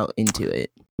HDMI out into it?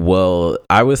 Well,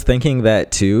 I was thinking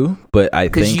that too, but I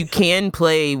think because you can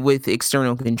play with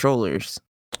external controllers,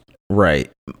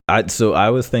 right? I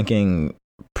was thinking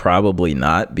probably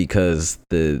not, because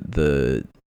the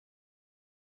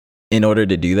in order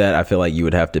to do that, I feel like you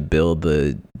would have to build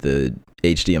the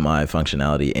HDMI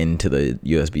functionality into the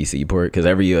USB-C port, because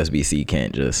every USB-C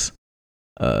can't just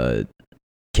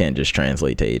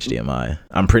translate to HDMI.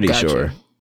 I'm pretty sure.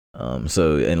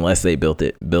 So unless they build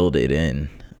it in,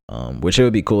 which it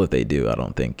would be cool if they do. I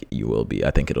don't think you will be.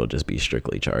 I think it'll just be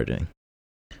strictly charging.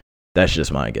 That's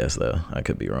just my guess, though. I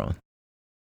could be wrong.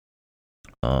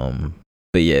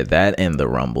 But yeah, that and the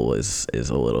rumble is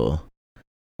a little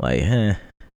like,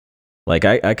 Like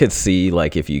I could see,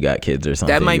 like, if you got kids or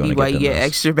something, that might be why you get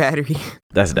extra battery.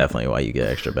 That's definitely why you get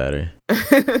extra battery.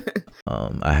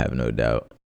 I have no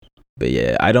doubt. But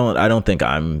yeah, I don't think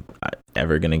I'm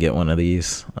ever gonna get one of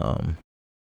these.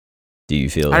 Do you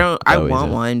feel? I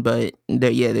want one, but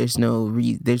there's no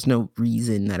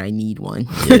reason that I need one.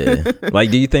 Yeah,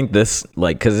 like, do you think this,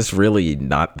 like, because it's really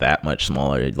not that much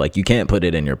smaller. Like, you can't put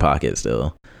it in your pocket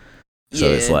still. So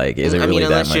it's like, is it really that much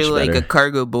better? Unless you're like a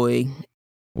cargo boy.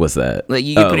 What's that? Like,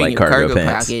 you can put it like in your cargo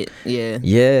pants. Pocket. Yeah.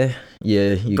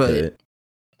 Yeah, you could.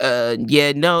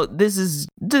 No, this is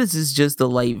just the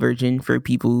light version for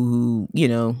people who,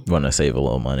 want to save a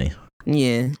little money.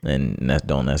 Yeah. And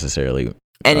don't necessarily.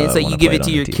 And it's like, you give it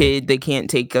to your kid, they can't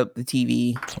take up the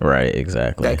TV. Right,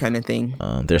 exactly. That kind of thing.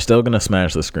 They're still gonna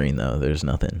smash the screen though. There's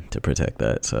nothing to protect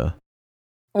that. So.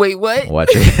 Wait, what? Watch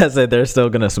it. I said they're still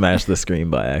gonna smash the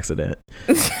screen by accident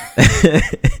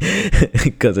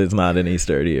because it's not any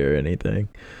sturdier or anything.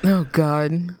 Oh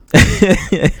God.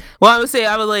 Well, I would say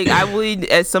I would,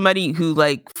 as somebody who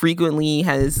like frequently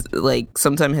has, like,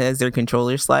 sometimes has their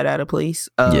controller slide out of place.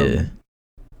 Yeah.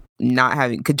 Not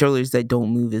having controllers that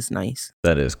don't move is nice.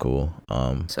 That is cool.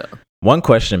 So one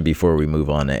question before we move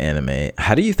on to anime: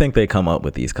 how do you think they come up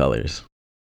with these colors?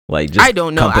 Like, just I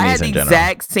don't know. I had the general.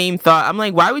 exact same thought. I'm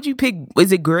like, why would you pick?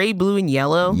 Is it gray, blue, and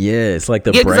yellow? Yeah, it's like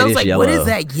the brightest I was like, yellow. what is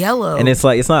that yellow? And it's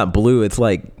like, it's not blue. It's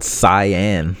like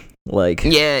cyan. Like,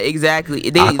 yeah,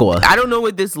 exactly. Aqua. I don't know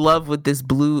what this love with this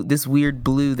blue, this weird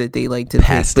blue that they like to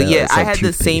pastel, pick. But yeah, like I had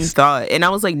toothpaste. the same thought, and I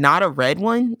was like, not a red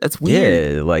one. That's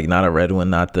weird. Yeah, like not a red one,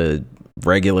 not the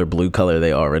regular blue color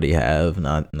they already have.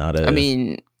 Not a. I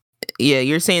mean, yeah,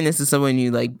 you're saying this is someone who,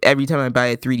 like, every time I buy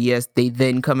a 3DS, they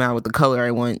then come out with the color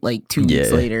I want like 2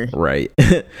 weeks later. Right.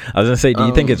 I was gonna say, do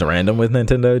you think it's random with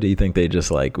Nintendo? Do you think they just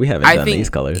like, we haven't done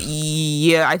these colors?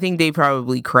 Yeah, I think they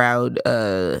probably crowd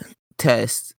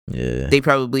test. Yeah. They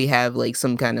probably have like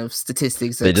some kind of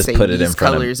statistics that They just say put it these in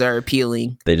front colors are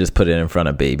appealing. They just put it in front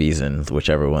of babies and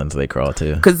whichever ones they crawl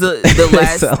to. Because the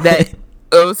last So, that.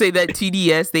 I would say that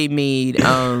 2DS they made,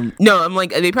 no, I'm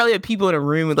like, they probably have people in a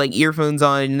room with like earphones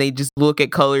on and they just look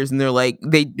at colors and they're like,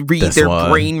 they read This their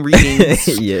one. brain readings.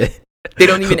 Yeah. They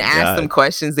don't even Oh, ask God. them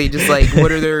questions. They just like,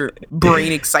 what are their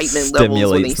brain excitement levels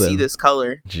when they Stimulates see them. this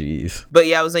color? Jeez. But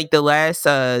yeah, I was like, the last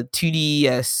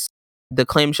 2DS, the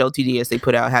clamshell 2DS they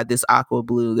put out had this aqua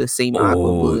blue, the same aqua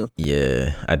blue.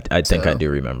 Yeah. I think I So, do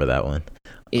remember that one.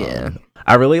 Yeah.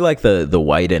 I really like the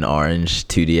white and orange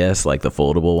 2DS, like the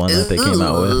foldable one that they came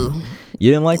out with.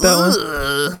 You didn't like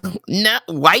that one? No,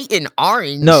 white and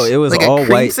orange. No, it was like all a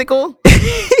white. creamsicle?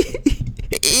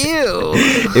 Ew.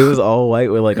 It was all white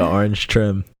with like an orange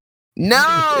trim.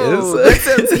 No, It that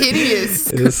sounds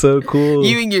hideous. It was so cool.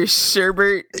 You and your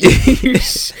sherbet,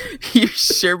 your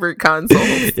sherbet console.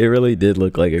 It really did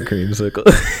look like a creamsicle.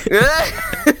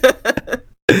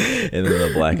 And then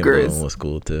the black and blue Gross. one was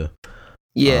cool too.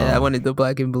 Yeah, I wanted the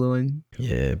black and blue one.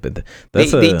 Yeah, but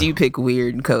they do pick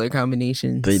weird color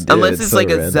combinations. They do, unless it's so like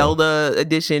a random. Zelda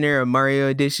edition or a Mario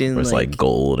edition. Or it's like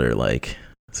gold or like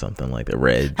something like the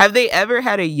red. Have they ever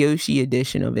had a Yoshi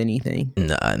edition of anything?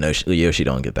 Nah, no, Yoshi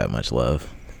don't get that much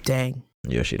love. Dang.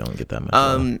 Yoshi don't get that much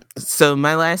love. So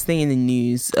my last thing in the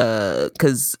news,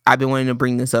 because I've been wanting to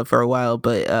bring this up for a while,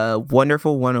 but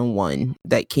Wonderful 101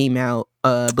 that came out,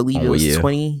 I believe it was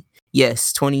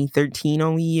 2013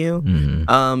 on Wii U.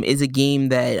 Mm-hmm. Is a game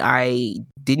that I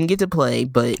didn't get to play,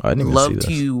 but love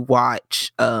to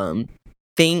watch. I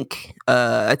think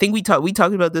we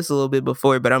talked about this a little bit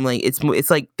before, but I'm like,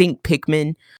 it's like think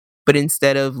Pikmin, but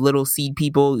instead of little seed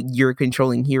people, you're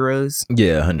controlling heroes.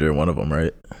 Yeah, 101 of them,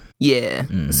 right? Yeah.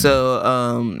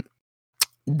 So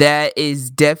that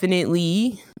is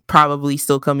definitely probably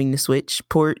still coming to Switch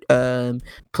port.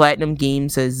 Platinum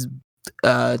Games has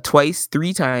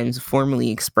three times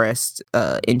formally expressed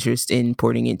interest in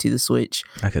porting it to the Switch.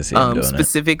 I can see them doing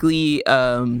specifically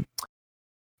one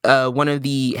of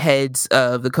the heads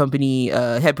of the company,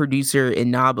 head producer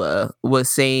Inaba, was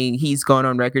saying, he's gone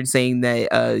on record saying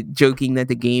that joking that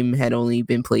the game had only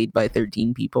been played by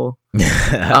 13 people.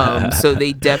 So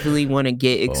they definitely want to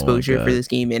get exposure for this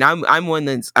game, and I'm one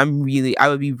that's I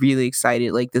would be really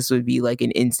excited. Like, this would be like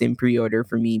an instant pre-order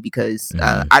for me because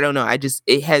I don't know,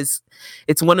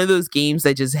 it's one of those games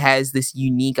that just has this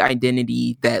unique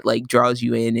identity that like draws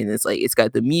you in, and it's like it's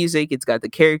got the music, it's got the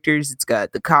characters, it's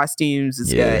got the costumes,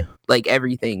 it's got like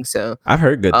everything. So I've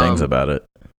heard good things about it.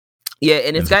 Yeah,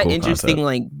 and it's got cool interesting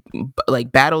concept.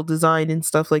 like battle design and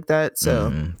stuff like that.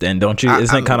 So and don't you?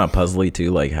 Isn't it kind of puzzly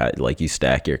too? Like how like you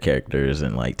stack your characters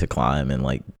and like to climb and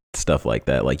like stuff like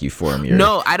that. Like you form your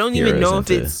I don't even know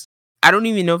if it's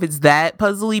that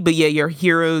puzzly, but yeah, your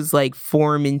heroes like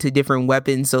form into different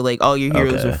weapons. So like all your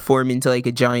heroes will form into like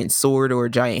a giant sword or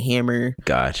a giant hammer.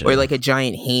 Gotcha. Or like a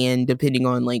giant hand, depending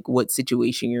on like what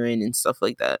situation you're in and stuff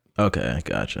like that. Okay,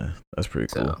 gotcha. That's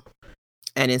pretty cool. So,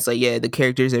 and it's like, yeah, the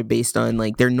characters are based on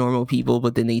like they're normal people,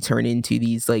 but then they turn into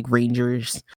these like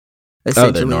rangers.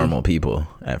 Oh, they're normal people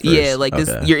at first. Yeah, like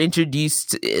this, you're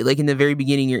introduced like in the very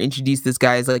beginning. You're introduced this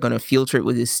guy's like on a field trip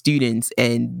with his students,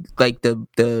 and like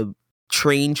the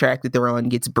train track that they're on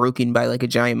gets broken by like a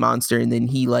giant monster, and then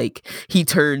he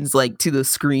turns like to the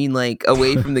screen like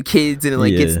away from the kids, and it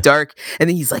like gets dark, and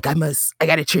then he's like, I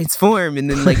gotta transform, and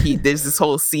then like there's this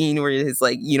whole scene where his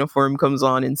like uniform comes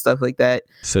on and stuff like that.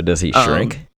 So does he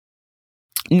shrink?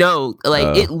 No,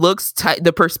 like it looks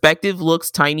the perspective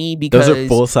looks tiny because those are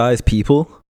full-size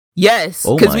people. Yes,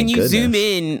 because when you zoom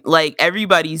in, like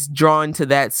everybody's drawn to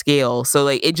that scale, so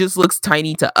like it just looks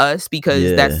tiny to us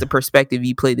because that's the perspective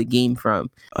you play the game from.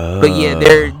 But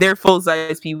yeah, they're full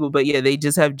size people, but yeah, they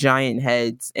just have giant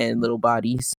heads and little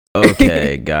bodies.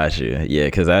 Okay, gotcha. Yeah,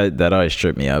 because that always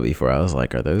tripped me out before. I was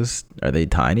like, are they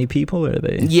tiny people? Or are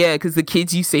they? Yeah, because the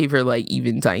kids you save are like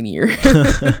even tinier.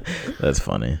 That's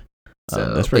funny.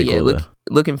 So, that's pretty cool.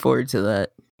 Looking forward to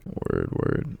that. Word.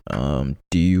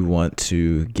 Do you want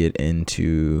to get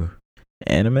into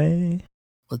anime?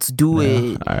 Let's do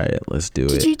it. All right, let's do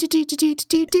it.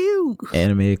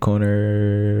 Anime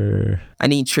corner. We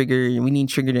need Trigger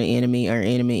to animate our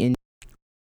anime in.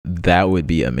 That would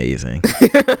be amazing.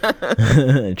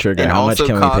 Trigger, and how much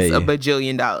can we pay you? $1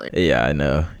 bajillion. Yeah, I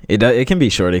know. It can be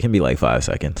short. It can be like 5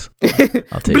 seconds.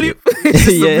 I'll take it.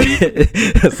 Yeah,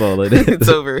 that's all it is. It's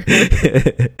over.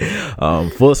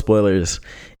 Full spoilers.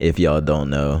 If y'all don't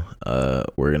know,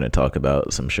 we're gonna talk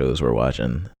about some shows we're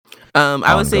watching.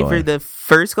 I would say for the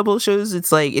first couple of shows, it's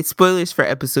spoilers for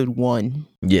episode 1.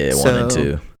 Yeah, 1 and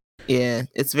 2. Yeah,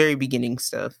 it's very beginning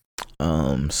stuff.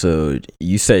 So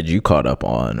you said you caught up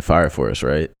on Fire Force,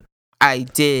 right? I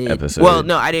did. Well,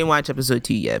 no, I didn't watch episode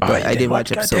 2 yet, but I did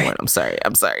watch episode 1. I'm sorry. I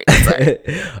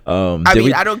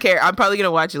don't care. I'm probably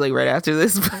gonna watch it like right after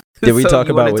this. Did we talk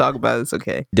about it? It's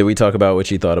okay. Did we talk about what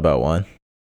you thought about 1?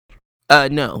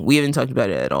 No, we haven't talked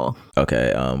about it at all.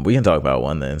 Okay, we can talk about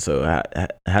 1 then. So,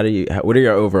 what are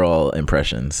your overall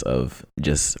impressions of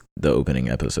just the opening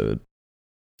episode?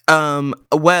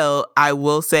 Well, I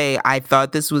will say I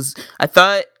thought it was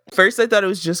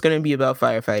just gonna be about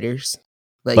firefighters.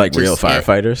 Like real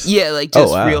firefighters? Yeah, like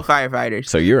just real firefighters.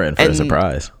 So you're in for a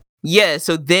surprise. Yeah,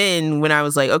 so then when I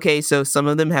was like, okay, so some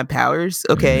of them have powers,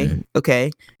 okay.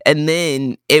 And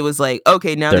then it was like,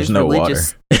 okay, now there's no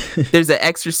religious water. There's an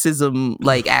exorcism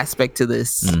like aspect to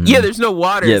this. Yeah, there's no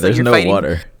water. Yeah, there's no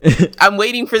water. I'm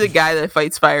waiting for the guy that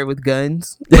fights fire with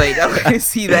guns. Like I want to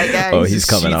see that guy. Oh, he's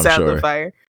coming, I'm sure. The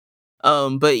fire.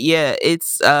 But yeah, it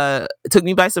took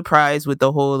me by surprise with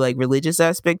the whole like religious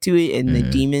aspect to it and the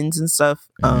demons and stuff.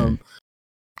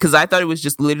 because I thought it was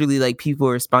just literally like people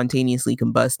were spontaneously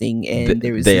combusting and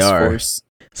there was they this are. force.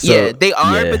 So, yeah, they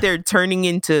are, yeah, but they're turning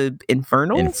into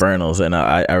infernals. infernals, and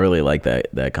I really like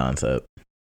that concept.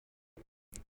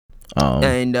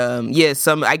 And yeah,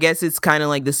 some I guess it's kind of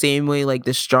like the same way like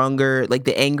the stronger, like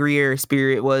the angrier a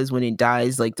spirit was when it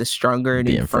dies, like the stronger an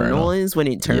The infernal infernal. is when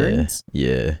it turns.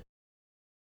 Yeah.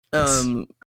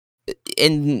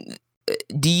 And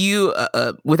do you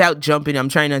without jumping, I'm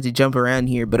trying not to jump around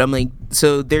here, but I'm like,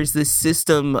 so there's this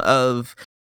system of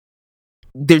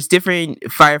there's different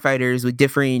firefighters with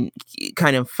different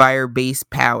kind of fire-based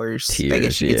powers. Tiers, I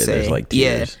guess you could say. There's like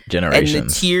tiers, generations. And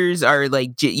the tiers are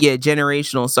like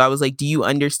generational. So I was like, do you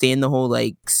understand the whole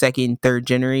like second, third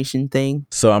generation thing?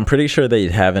 So I'm pretty sure they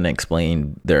haven't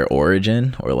explained their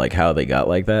origin or like how they got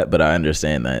like that, but I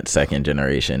understand that second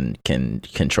generation can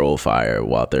control fire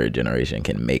while third generation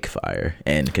can make fire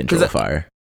and control fire.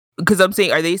 Because I'm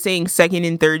saying, are they saying second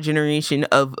and third generation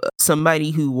of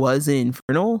somebody who was an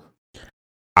infernal?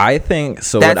 I think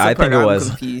so. That's what I think it was,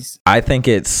 confused. I think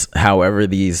it's however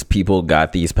these people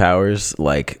got these powers.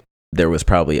 Like there was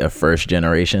probably a first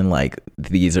generation. Like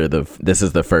this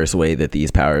is the first way that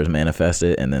these powers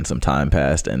manifested, and then some time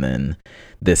passed, and then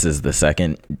this is the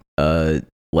second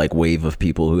like wave of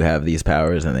people who have these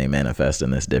powers, and they manifest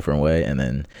in this different way. And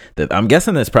then I'm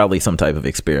guessing there's probably some type of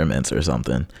experiments or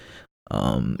something.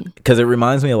 Because it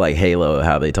reminds me of like Halo,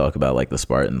 how they talk about like the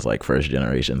Spartans, like first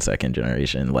generation, second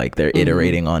generation, like they're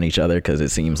iterating on each other because it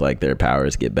seems like their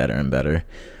powers get better and better.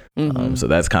 So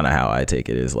that's kind of how I take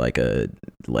it, is like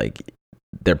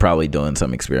they're probably doing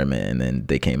some experiment and then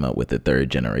they came up with the third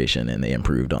generation and they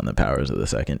improved on the powers of the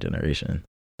second generation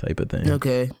type of thing.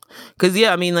 Okay. Because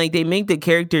yeah, I mean, like they make the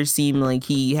character seem like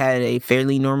he had a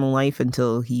fairly normal life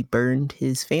until he burned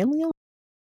his family alive.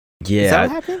 Yeah, Is that what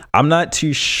happened? I'm not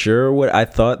too sure what I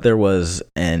thought. There was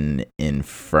an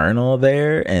infernal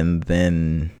there, and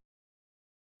then,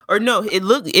 or no, it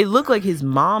looked like his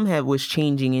mom was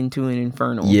changing into an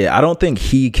infernal. Yeah, I don't think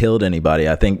he killed anybody.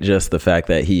 I think just the fact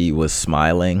that he was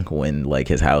smiling when like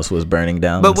his house was burning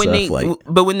down. But when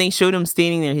they showed him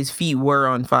standing there, his feet were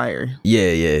on fire.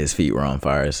 Yeah, his feet were on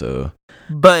fire. So.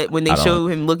 But when they showed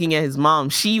him looking at his mom,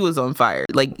 she was on fire.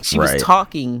 Like she was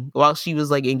talking while she was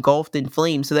like engulfed in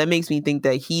flames. So that makes me think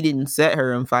that he didn't set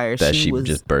her on fire. That she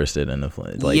just bursted in the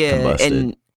flame, like combusted.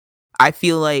 And I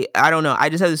feel like, I don't know, I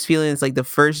just have this feeling it's like the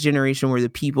first generation were the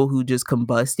people who just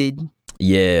combusted.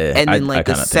 Yeah. And then like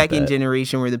the second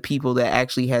generation were the people that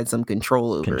actually had some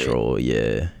control over it.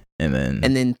 Yeah. And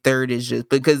then third is just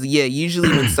because usually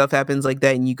when stuff happens like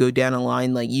that and you go down a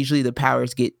line, like usually the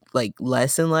powers get like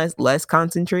less and less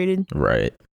concentrated.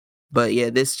 Right. But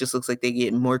yeah, this just looks like they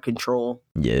get more control.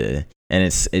 Yeah. And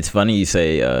it's funny you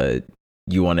say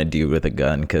you want to do with a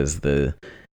gun, because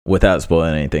without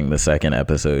spoiling anything, the second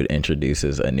episode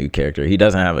introduces a new character. He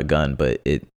doesn't have a gun, but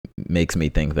it makes me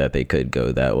think that they could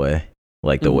go that way,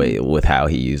 like the way with how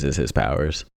he uses his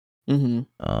powers.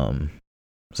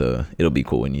 So it'll be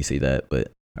cool when you see that. But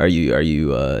are you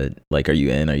like, are you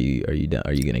in? Are you down?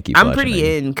 Are you gonna keep? I'm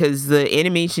pretty in because the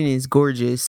animation is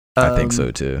gorgeous. I think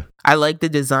so too. I like the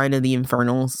design of the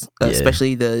Infernals,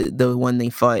 especially the one they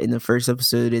fought in the first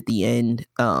episode at the end.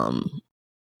 And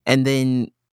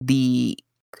then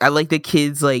I like the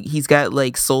kids, like he's got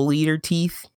like Soul Eater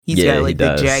teeth. He's got like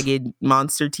the jagged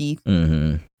monster teeth.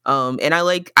 And I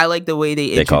like the way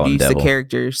they introduce the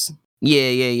characters.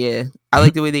 Yeah. I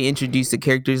like the way they introduce the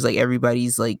characters. Like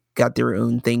everybody's like got their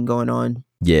own thing going on.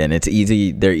 Yeah, and it's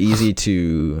easy. They're easy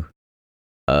to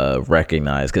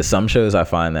recognize, because some shows I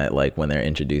find that like when they're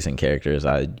introducing characters,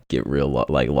 I get real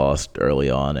lost early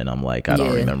on, and I'm like, I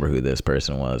don't remember who this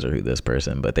person was or who this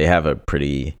person. But they have a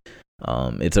pretty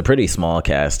it's a pretty small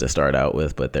cast to start out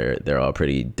with, but they're all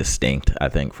pretty distinct, I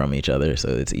think, from each other, so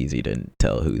it's easy to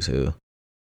tell who's who.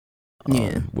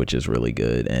 Which is really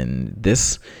good. And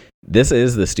this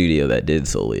is the studio that did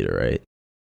Soul Eater, right?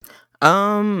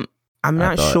 I'm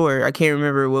not sure. I can't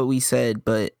remember what we said,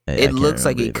 but it looks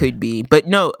like it could be. But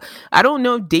no, I don't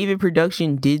know if David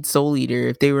Production did Soul Eater,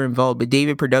 if they were involved, but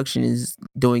David Production is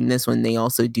doing this one. They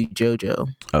also do JoJo.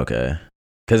 Okay.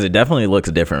 Because it definitely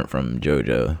looks different from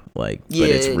JoJo, but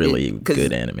it's really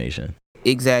good animation.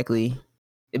 Exactly.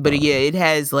 But it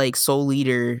has like Soul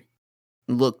Eater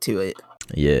look to it.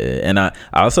 Yeah, and I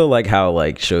also like how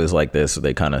like shows like this,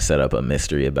 they kind of set up a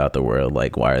mystery about the world.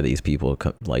 Like, why are these people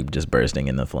like just bursting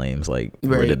into flames? Like,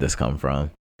 where did this come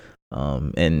from?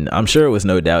 And I'm sure it was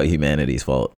no doubt humanity's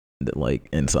fault, like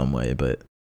in some way, but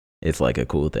it's like a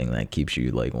cool thing that keeps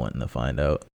you like wanting to find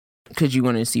out, because you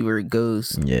want to see where it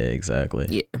goes. Yeah,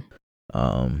 exactly.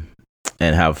 Yeah.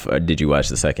 And how did you watch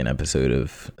the second episode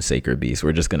of Sacred Beast?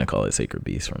 We're just gonna call it Sacred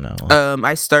Beast from now on.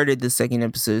 I started the second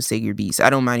episode of Sacred Beast.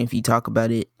 I don't mind if you talk about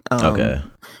it. Okay.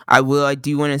 I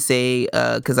do want to say,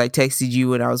 because I texted you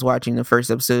when I was watching the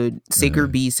first episode,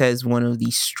 Sacred Beast has one of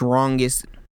the strongest,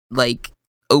 like,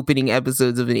 opening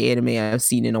episodes of an anime I've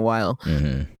seen in a while.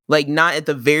 Like, not at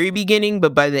the very beginning,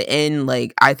 but by the end,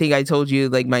 like, I think I told you,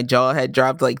 like, my jaw had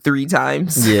dropped like 3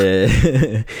 times. Yeah.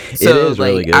 It So, is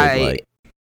really good.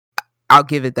 I'll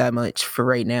give it that much for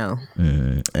right now.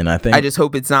 And I think I just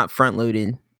hope it's not front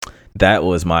loaded. That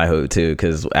was my hope too,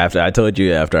 because after I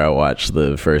watched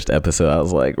the first episode, I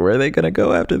was like, where are they gonna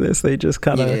go after this? They just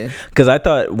kind of, because I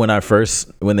thought when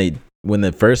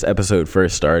the first episode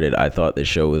first started, I thought the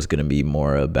show was gonna be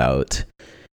more about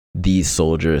these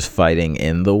soldiers fighting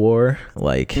in the war,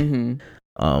 like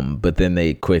but then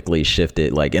they quickly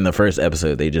shifted. Like in the first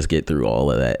episode, they just get through all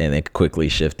of that, and they quickly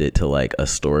shifted to like a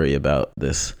story about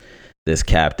this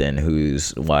captain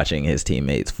who's watching his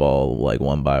teammates fall like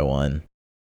one by one.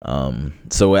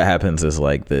 So what happens is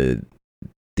like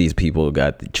these people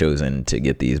got chosen to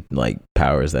get these like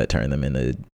powers that turn them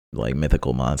into like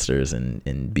mythical monsters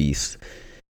and beasts.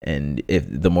 And if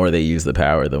the more they use the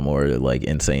power, the more like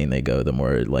insane they go, the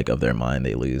more like of their mind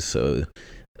they lose. So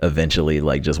eventually,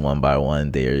 like just one by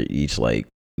one, they're each like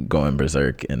going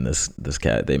berserk. And this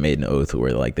cat, they made an oath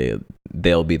where like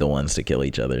they'll be the ones to kill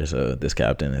each other. So this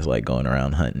captain is like going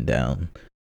around hunting down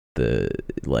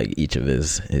each of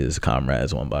his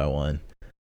comrades one by one.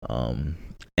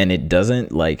 And it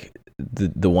doesn't like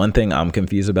the one thing I'm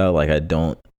confused about, like I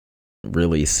don't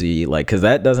really see like, because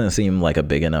that doesn't seem like a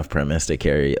big enough premise to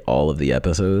carry all of the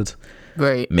episodes.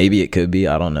 Right. Maybe it could be,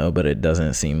 I don't know, but it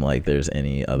doesn't seem like there's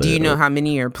any other. Do you know how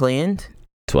many are planned?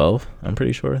 12, I'm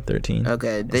pretty sure. 13.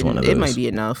 Okay, then it might be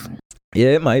enough. Yeah,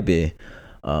 it might be.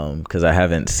 Because I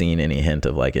haven't seen any hint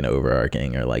of like an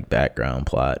overarching or like background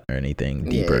plot or anything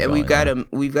deeper. Yeah, and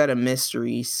we've got a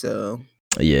mystery. So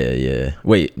yeah.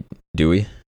 Wait, do we?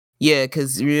 Yeah,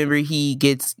 because remember he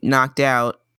gets knocked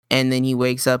out and then he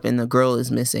wakes up and the girl is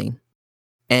missing,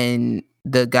 and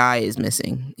the guy is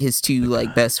missing. His 2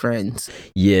 like best friends.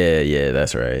 Yeah,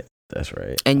 that's right.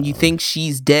 And you think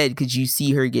she's dead because you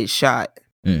see her get shot.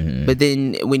 But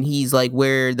then when he's like,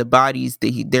 where are the bodies,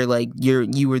 they're like,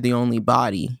 you were the only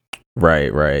body.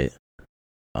 Right.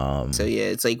 So yeah,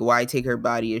 it's like, why take her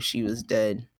body if she was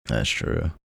dead? That's true.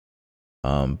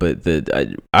 But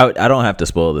I don't have to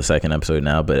spoil the second episode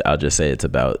now, but I'll just say it's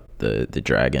about the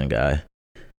dragon guy.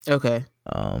 Okay.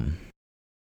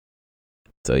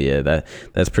 So yeah,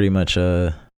 that's pretty much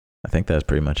I think that's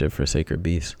pretty much it for Sacred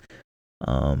Beast.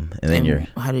 And then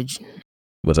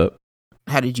what's up?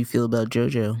 How did you feel about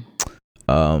JoJo?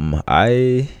 I'm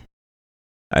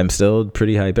still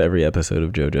pretty hype every episode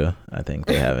of JoJo. I think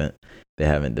they haven't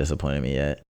disappointed me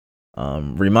yet.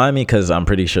 Remind me, because I'm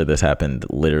pretty sure this happened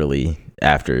literally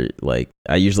after, like,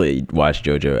 I usually watch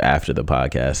JoJo after the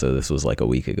podcast, so this was like a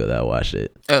week ago that I watched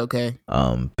it. Okay.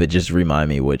 But just remind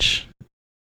me which,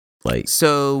 like,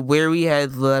 so where we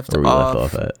left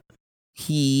off at.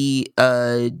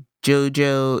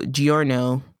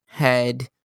 Giorno had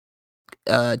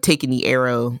taken the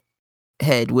arrow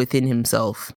head within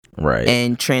himself, right,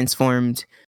 and transformed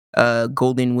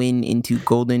Golden Wind into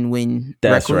Golden Wind.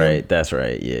 That's Requiem.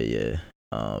 right. Yeah.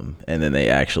 And then they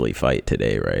actually fight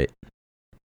today, right?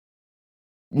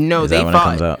 No, they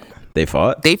fought. They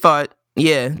fought.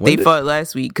 Yeah, they fought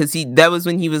last week, because that was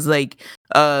when he was like,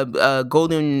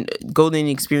 Golden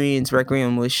Experience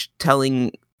Requiem was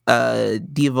telling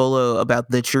Diavolo about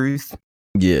the truth.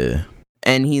 Yeah,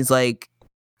 and he's like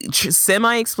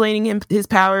semi-explaining his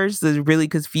powers. Is really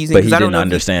confusing, but he didn't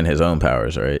understand his own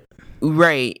powers, right?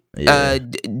 Right. Yeah.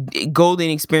 Golden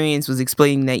Experience was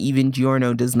explaining that even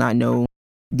Giorno does not know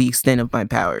the extent of my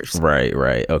powers. Right.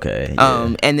 Okay.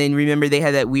 Yeah. And then remember they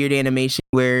had that weird animation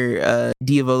where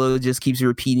Diavolo just keeps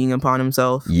repeating upon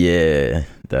himself. Yeah,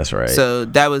 that's right. So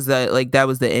that was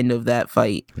the end of that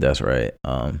fight. That's right.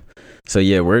 So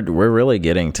yeah, we're really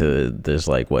getting to, there's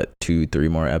like what, 2-3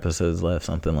 more episodes left,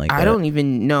 something like that. I don't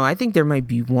even know. I think there might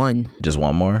be one. Just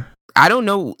one more? I don't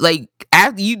know. Like,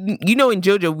 after you know, in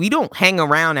JoJo, we don't hang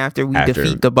around after we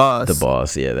defeat the boss. The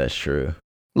boss, yeah, that's true.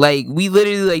 Like, we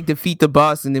literally like defeat the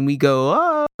boss and then we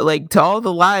go, like, to all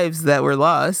the lives that were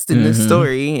lost in this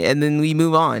story, and then we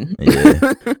move on.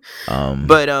 Yeah.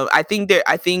 But I think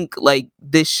like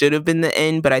this should have been the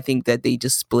end, but I think that they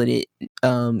just split it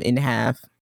in half.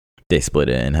 They split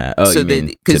it in half. Oh, so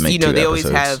because you know they always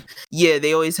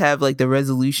have like the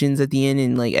resolutions at the end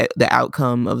and like the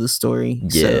outcome of the story.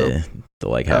 Yeah, so, the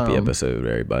like happy episode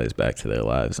where everybody's back to their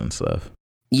lives and stuff.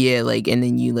 Yeah, like, and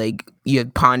then you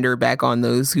ponder back on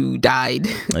those who died.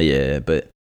 Yeah, but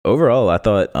overall, I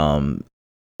thought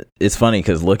it's funny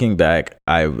because looking back,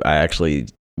 I actually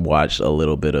watched a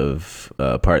little bit of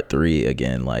part 3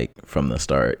 again, like from the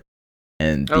start.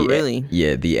 And really?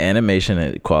 Yeah, the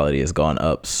animation quality has gone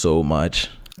up so much.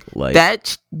 Like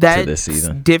that this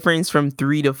season, difference from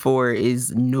 3 to 4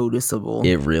 is noticeable.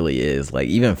 It really is. Like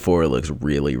even 4 looks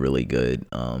really, really good.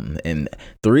 And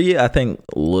 3 I think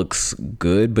looks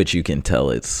good, but you can tell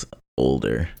it's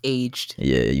older, aged.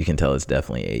 Yeah, you can tell it's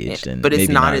definitely aged. And but it's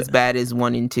not as bad as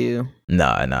 1 and 2.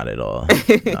 Nah, not at all.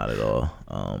 Not at all.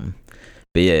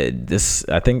 But yeah, this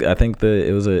I think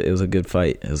it was a good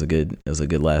fight. It was a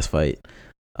good last fight.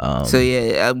 So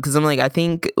yeah, because I'm like, I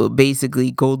think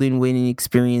basically Golden Wind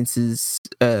experiences.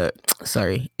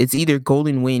 Sorry, it's either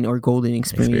Golden Wind or Golden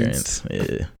Experience.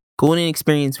 Yeah. Golden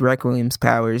Experience Requiem's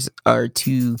powers are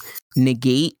to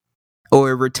negate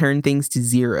or return things to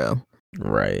 0.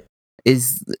 Right.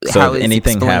 Is so how if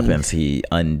anything explained. happens, he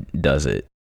undoes it,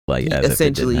 like as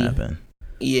essentially, if it didn't happen.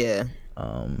 Yeah.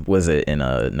 Was it in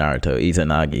Naruto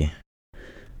Izanagi?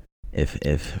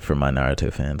 If for my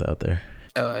Naruto fans out there.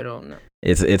 Oh, I don't know.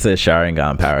 It's a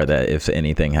Sharingan power that if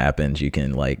anything happens, you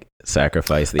can like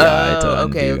sacrifice the eye to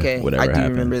undo whatever happened. I do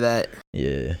remember that.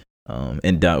 Yeah.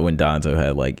 And when Danzo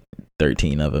had like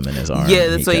 13 of them in his arm. Yeah,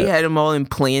 that's why he had them all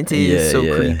implanted. Yeah,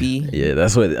 so creepy. Yeah,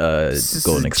 that's what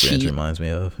Golden Experience reminds me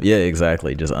of. Yeah,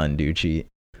 exactly. Just undo cheat.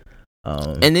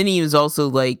 And then he was also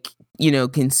like,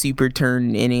 can super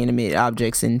turn inanimate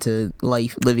objects into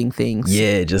living things.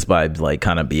 Yeah, just by like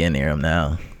kind of being near him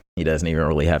now. He doesn't even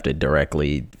really have to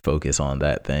directly focus on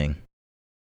that thing.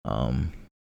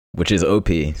 Which is OP,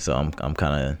 so I'm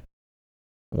kind of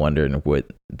wondering what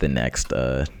the next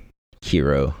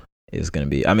hero is going to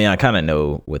be. I mean, I kind of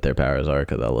know what their powers are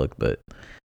because I look, but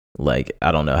like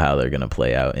I don't know how they're going to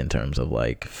play out in terms of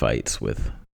like fights with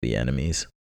the enemies.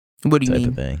 What do you mean?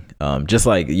 Of thing. Just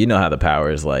like how the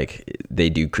powers, like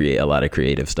they do create a lot of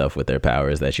creative stuff with their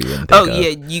powers that you wouldn't think of.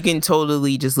 Yeah, you can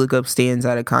totally just look up stands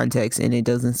out of context and it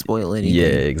doesn't spoil anything. Yeah,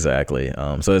 exactly.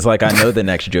 So it's like I know the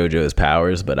next JoJo's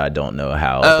powers, but I don't know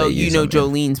how. They use them.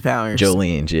 Jolene's powers.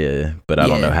 Jolene's, yeah, but I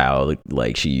don't know how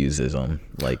like she uses them.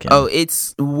 Like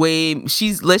it's way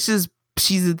she's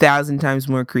 1,000 times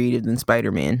more creative than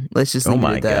Spider-Man. Let's just leave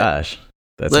it at that. Gosh.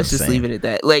 Let's just leave it at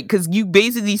that. Like, because you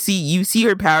basically see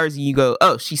her powers and you go,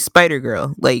 oh, she's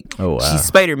Spider-Girl. Like, oh, wow. She's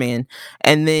Spider-Man.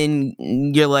 And then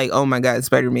you're like, oh my God,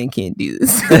 Spider-Man can't do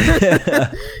this.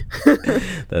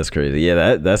 That's crazy.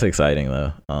 Yeah, that's exciting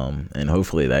though. And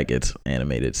hopefully that gets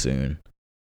animated soon.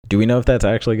 Do we know if that's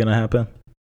actually going to happen?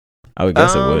 I would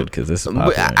guess it would because this is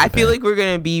popular. I feel like we're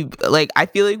going to be like, I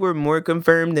feel like we're more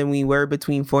confirmed than we were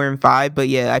between 4 and 5. But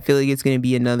yeah, I feel like it's going to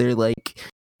be another like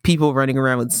people running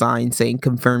around with signs saying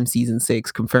confirm season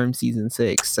 6, confirm season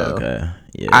 6. So okay,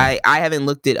 yeah. I haven't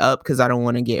looked it up because I don't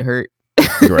want to get hurt.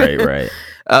 right.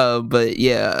 But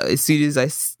yeah, as soon as I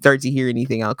start to hear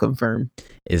anything, I'll confirm.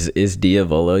 Is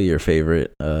Diavolo your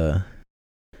favorite end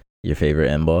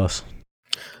boss?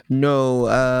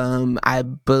 No, I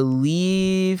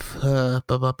believe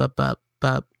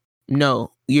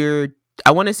no,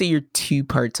 I want to say you're 2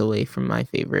 parts away from my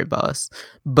favorite boss,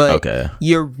 but okay.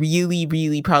 You're really,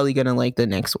 really probably gonna like the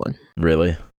next one.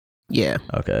 Really? Yeah.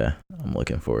 Okay, I'm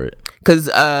looking for it. Because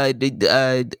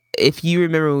if you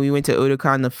remember when we went to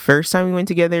Otakon the first time we went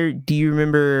together, do you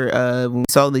remember when we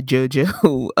saw the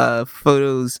JoJo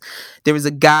photos? There was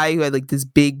a guy who had like this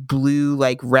big blue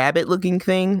like rabbit looking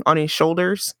thing on his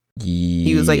shoulders.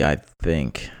 He was like, I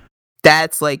think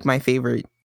that's like my favorite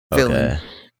villain. Okay.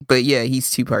 But yeah,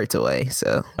 he's 2 parts away.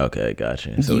 So okay,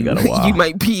 gotcha. So we got a while. You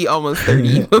might be almost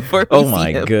 30 before. Oh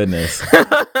my goodness,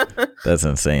 that's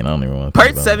insane. I don't even want to.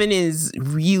 Part 7 is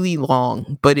really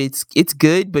long, but it's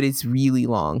good, but it's really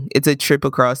long. It's a trip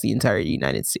across the entire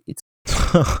United States.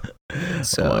 Oh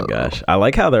my gosh, I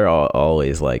like how they're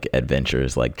always like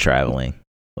adventures, like traveling.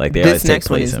 Like they always take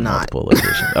place in multiple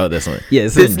locations. Oh, this one, yeah,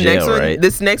 it's in jail, right?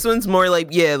 This next one's more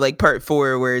like like part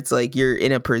 4, where it's like you're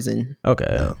in a prison.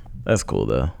 Okay. So. That's cool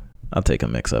though. I'll take a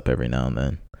mix up every now and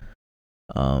then.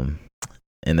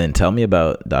 And then tell me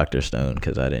about Dr. Stone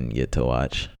because I didn't get to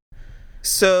watch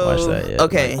that yet.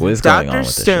 Okay, like, what is going on with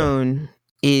Dr. Stone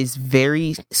is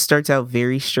starts out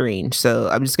very strange. So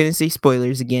I'm just gonna say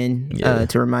spoilers again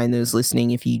to remind those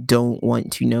listening. If you don't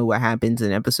want to know what happens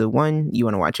in episode 1, you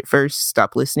want to watch it first.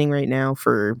 Stop listening right now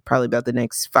for probably about the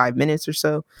next 5 minutes or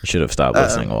so. You should have stopped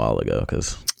listening a while ago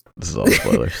because this is all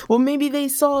spoilers. Well, maybe they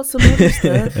saw some other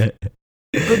stuff.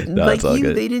 But No, like it's all you,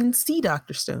 good. they didn't see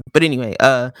Dr. Stone. But anyway,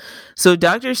 so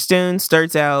Dr. Stone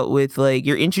starts out with like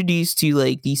you're introduced to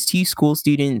like these two school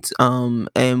students,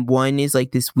 and one is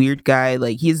like this weird guy,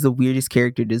 like he has the weirdest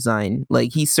character design.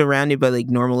 Like he's surrounded by like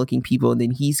normal looking people, and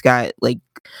then he's got like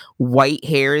white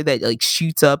hair that like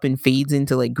shoots up and fades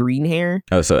into like green hair.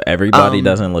 Oh, so everybody Um,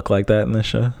 doesn't look like that in this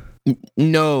show?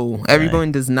 No, Dang.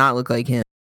 everyone does not look like him.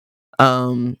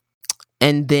 And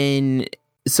then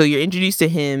so you're introduced to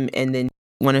him, and then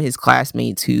one of his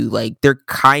classmates who like they're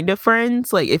kind of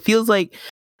friends. Like it feels like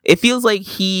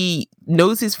he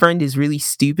knows his friend is really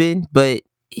stupid, but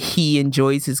he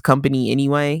enjoys his company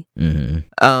anyway.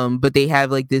 But they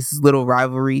have like this little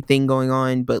rivalry thing going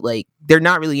on, but like they're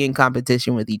not really in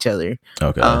competition with each other.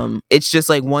 Okay. It's just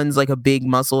like one's like a big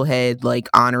muscle head, like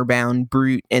honor bound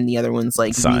brute, and the other one's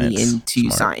like Science. really into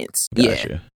Smart. science.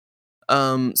 Gotcha.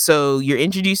 So you're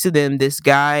introduced to them. This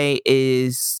guy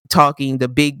is talking, the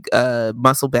big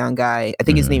muscle bound guy, I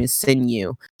think his name is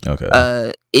Senyu,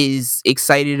 Okay. is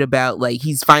excited about like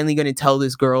he's finally gonna tell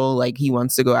this girl like he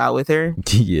wants to go out with her.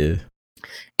 Yeah.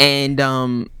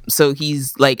 And so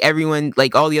he's like, everyone,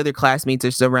 like all the other classmates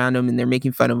are around him and they're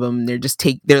making fun of him.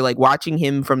 They're like watching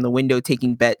him from the window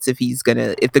taking bets if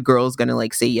the girl's gonna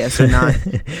like say yes or not.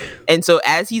 And so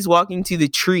as he's walking to the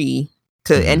tree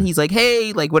and he's like,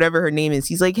 hey, like whatever her name is,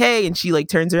 he's like, hey, and she like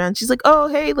turns around, she's like, oh,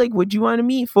 hey, like what'd you want to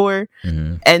meet for?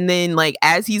 And then like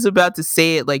as he's about to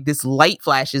say it, like this light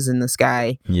flashes in the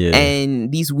sky,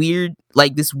 and this weird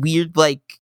like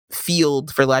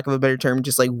field, for lack of a better term,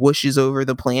 just like whooshes over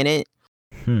the planet.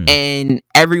 And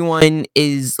everyone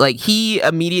is like, he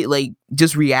immediately like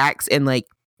just reacts and like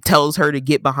tells her to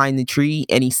get behind the tree,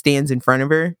 and he stands in front of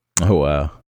her. Oh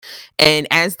wow. And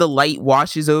as the light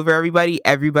washes over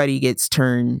everybody gets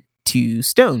turned to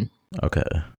stone. Okay.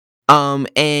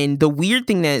 And the weird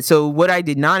thing so what I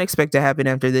did not expect to happen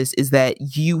after this is that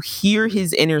you hear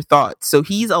his inner thoughts. So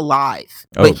he's alive,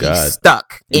 but he's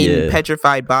stuck in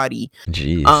petrified body.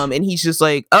 Jeez. And he's just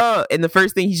like, oh, and the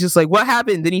first thing he's just like, what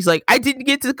happened? Then he's like, I didn't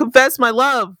get to confess my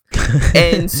love.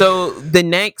 And so the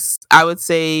next, I would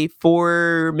say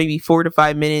maybe 4 to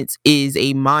 5 minutes is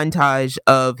a montage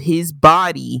of his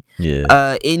body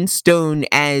in stone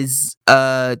as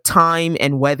time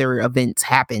and weather events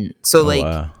happen. So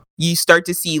wow. You start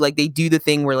to see like they do the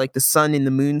thing where like the sun and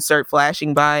the moon start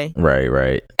flashing by.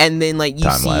 Right. And then like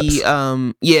you see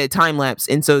time lapse.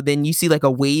 And so then you see like a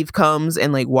wave comes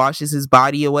and like washes his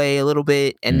body away a little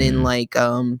bit. And then like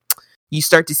you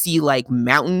start to see like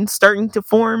mountains starting to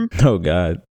form. Oh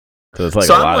god. So it's like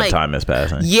a lot of time is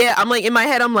passing. Yeah, I'm like in my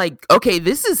head I'm like, okay,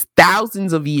 this is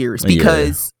thousands of years,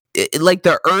 because like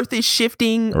the earth is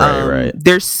shifting. Right.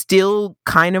 There's still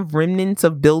kind of remnants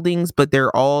of buildings, but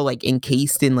they're all like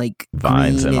encased in like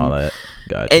vines and all that.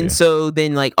 Gotcha. And so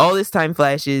then like all this time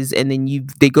flashes, and then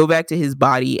they go back to his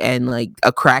body, and like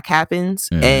a crack happens,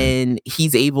 and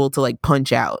he's able to like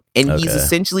punch out, and he's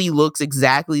essentially looks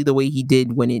exactly the way he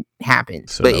did when it happened.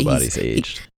 So but nobody's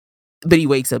aged. But he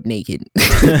wakes up naked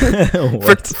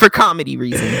for comedy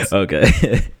reasons.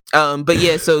 Okay. But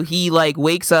yeah, so he like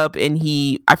wakes up, and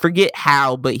I forget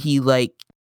how, but he's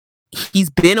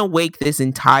been awake this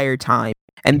entire time,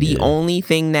 and the only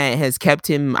thing that has kept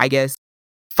him, I guess,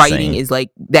 fighting is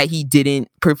like that he didn't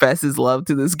profess his love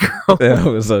to this girl. I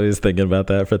was always thinking about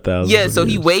that for thousands. Yeah, so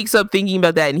he wakes up thinking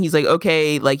about that, and he's like,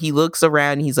 okay, like he looks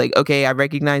around, and he's like, okay, I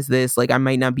recognize this, like I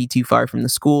might not be too far from the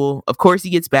school. Of course he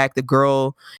gets back, the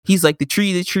girl, he's like the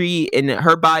tree, and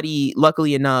her body,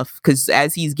 luckily enough, because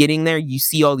as he's getting there, you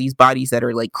see all these bodies that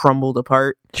are like crumbled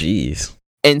apart. Jeez.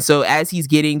 And so as he's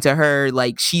getting to her,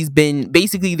 like she's been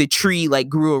basically, the tree like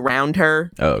grew around her.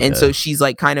 And so she's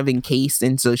like kind of encased,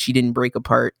 and so she didn't break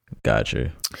apart.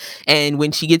 Gotcha. And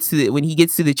when he gets to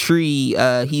the tree,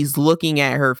 he's looking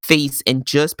at her face, and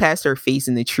just past her face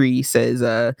in the tree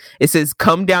it says,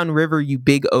 "Come down river, you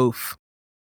big oaf."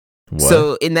 What?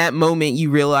 So in that moment, you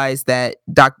realize that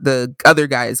the other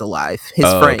guy is alive. His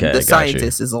friend, the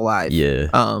scientist, is alive. Yeah.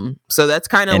 So that's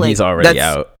kind of like, he's already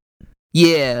out.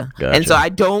 Yeah. Gotcha. And so I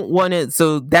don't want to,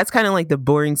 so that's kind of like the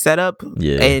boring setup.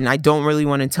 Yeah. And I don't really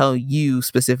want to tell you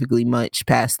specifically much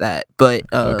past that. But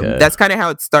that's kind of how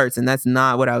it starts, and that's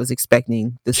not what I was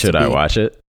expecting. Should I watch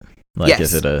it? Like, yes.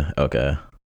 Is it okay?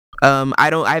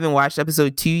 I haven't watched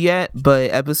episode 2 yet,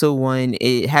 but episode 1,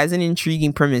 it has an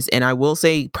intriguing premise, and I will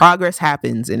say progress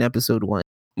happens in episode 1.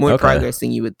 More progress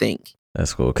than you would think.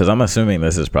 That's cool, because I'm assuming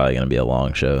this is probably going to be a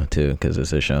long show too, because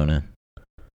it's a shonen.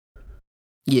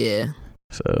 Yeah.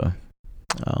 So,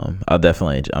 I'm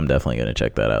definitely gonna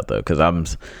check that out though, because I'm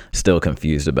still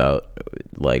confused about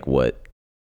like what,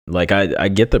 like I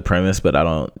get the premise, but I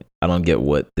don't get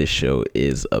what this show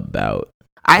is about.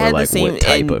 I or had the like same what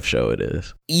type and of show it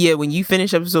is. yeah, when you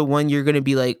finish episode 1, you're gonna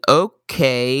be like,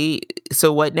 okay,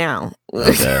 so what now?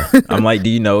 Okay. I'm like, do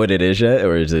you know what it is yet,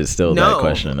 or is it still that No.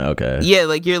 question? Okay. Yeah,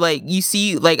 like you're like you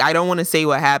see, like I don't want to say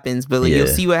what happens, but like you'll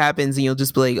Yeah. see what happens and you'll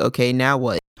just be like, okay, now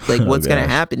what? Like Oh, what's gonna gosh.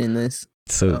 happen in this?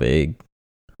 It's so vague.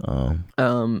 But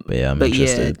yeah, I'm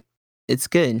interested. Yeah, it's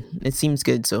good. It seems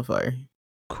good so far.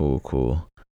 Cool.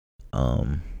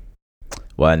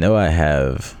 Well, I know I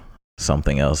have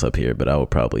something else up here, but I will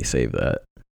probably save that.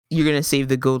 You're gonna save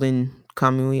the Golden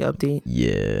Kamui update?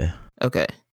 Yeah. Okay.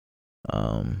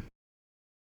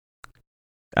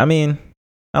 I mean,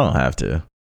 I don't have to.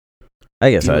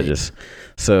 I guess I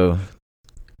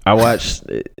watched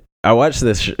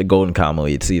this Golden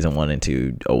Kamuy season 1 and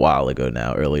 2 a while ago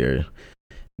now, earlier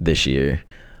this year.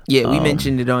 Yeah, we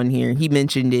mentioned it on here. He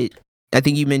mentioned it. I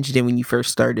think you mentioned it when you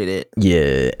first started it.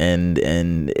 Yeah, and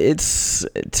it's,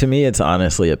 to me, it's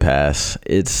honestly a pass.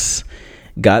 It's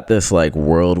got this like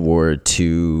World War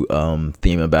II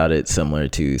theme about it, similar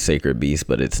to Sacred Beast,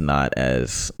 but it's not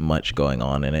as much going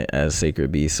on in it as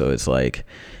Sacred Beast. So it's like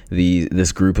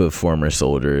this group of former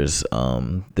soldiers.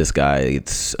 This guy,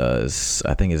 it's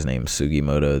I think his name's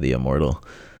Sugimoto the Immortal.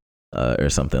 Or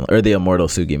something, or the Immortal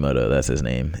Sugimoto, that's his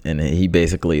name, and he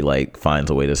basically like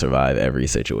finds a way to survive every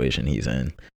situation he's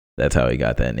in. That's how he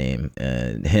got that name.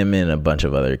 And him and a bunch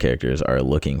of other characters are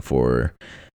looking for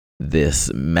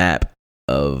this map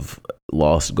of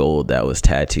lost gold that was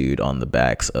tattooed on the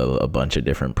backs of a bunch of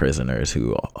different prisoners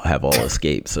who have all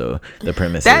escaped. So the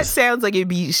premise that sounds like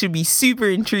should be super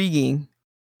intriguing.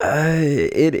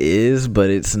 It is, but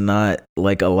it's not.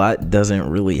 Like, a lot doesn't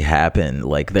really happen.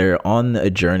 Like, they're on a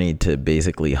journey to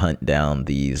basically hunt down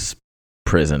these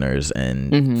prisoners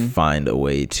and find a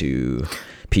way to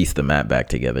piece the map back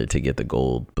together to get the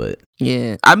gold. But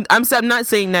yeah, I'm not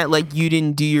saying that like you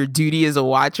didn't do your duty as a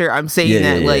watcher. I'm saying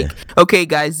that like, okay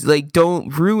guys, like don't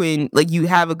ruin, like you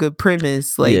have a good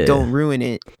premise, like don't ruin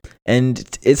it. And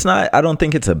it's not, I don't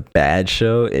think it's a bad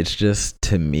show. It's just,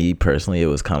 to me personally, it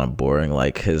was kind of boring.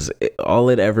 Like, because all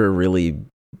it ever really,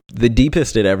 the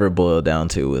deepest it ever boiled down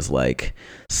to was like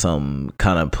some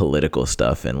kind of political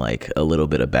stuff and like a little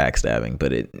bit of backstabbing,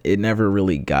 but it never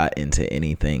really got into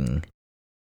anything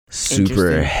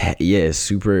super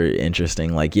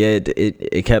interesting. Like,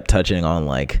 it kept touching on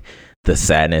like the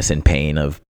sadness and pain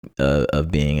of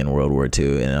being in World War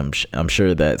II, and I'm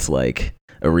sure that's like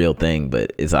a real thing,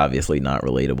 but it's obviously not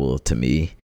relatable to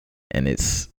me. And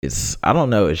it's I don't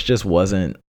know, it just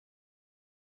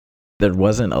there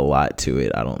wasn't a lot to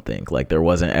it. I don't think, like, there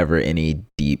wasn't ever any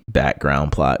deep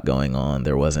background plot going on.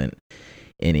 There wasn't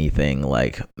anything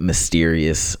like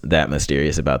mysterious about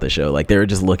the show. Like, they were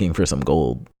just looking for some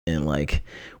gold, and like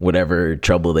whatever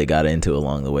trouble they got into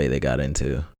along the way, they got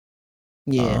into.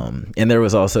 And there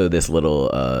was also this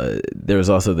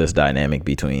dynamic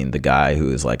between the guy who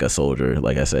is like a soldier,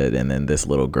 like I said, and then this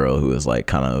little girl who is like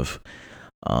kind of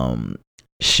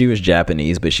she was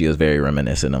Japanese, but she was very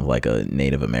reminiscent of like a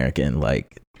Native American.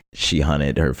 Like, she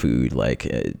hunted her food, like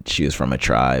she was from a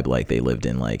tribe, like they lived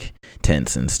in like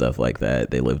tents and stuff like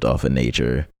that. They lived off of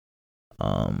nature.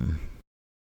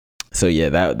 So yeah,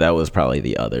 that was probably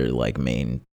the other like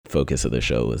main focus of the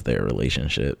show, was their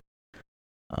relationship.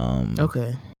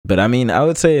 Okay, but I mean, I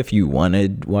would say if you want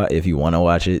to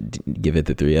watch it, give it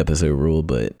the 3-episode rule.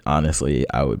 But honestly,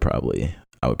 I would probably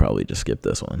just skip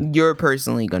this one. You're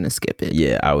personally gonna skip it?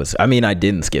 Yeah, I mean, I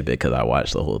didn't skip it because I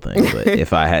watched the whole thing. But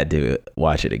if I had to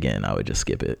watch it again, I would just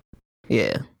skip it.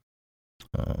 Yeah.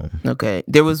 Okay.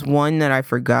 There was one that I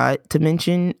forgot to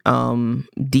mention.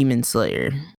 Demon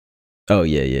Slayer. Oh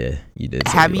yeah, you did.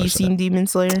 Have you seen Demon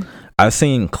Slayer? I've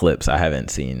seen clips. I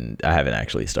haven't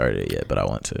actually started it yet, but I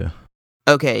want to.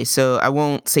 Okay, so I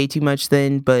won't say too much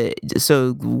then, but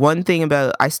so one thing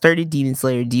about, I started Demon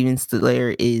Slayer. Demon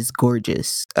Slayer is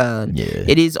gorgeous.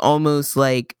 It is almost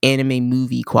like anime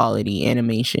movie quality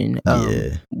animation,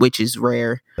 which is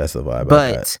rare. That's the vibe.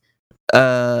 But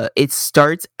it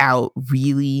starts out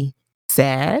really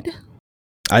sad.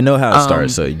 I know how it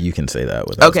starts, so you can say that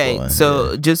without spoiling.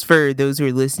 So just for those who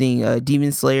are listening,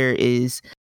 Demon Slayer is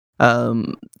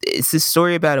it's a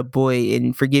story about a boy,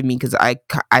 and forgive me because I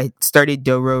started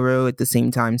Dororo at the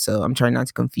same time, so I'm trying not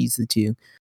to confuse the two.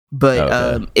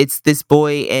 But it's this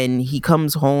boy, and he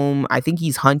comes home. I think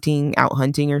he's out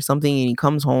hunting or something, and he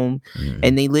comes home,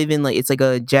 and they live in like, it's like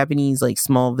a Japanese like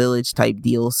small village type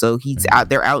deal. So he's out.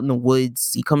 They're out in the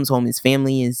woods. He comes home. His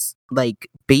family is like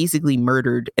basically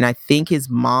murdered, and I think his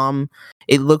mom.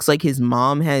 It looks like his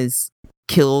mom has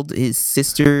killed his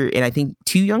sister and I think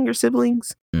 2 younger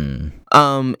siblings.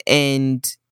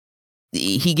 And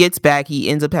he gets back. He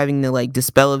ends up having to like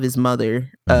dispel of his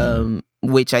mother.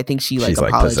 which I think she She's, like,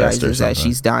 apologizes that something.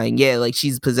 she's dying. Yeah, like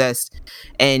she's possessed,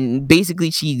 and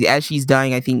basically as she's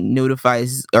dying, I think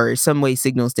notifies or some way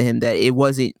signals to him that it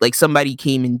wasn't like somebody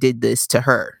came and did this to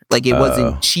her. Like it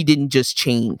wasn't. She didn't just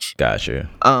change. Gotcha.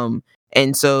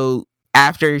 And so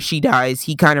after she dies,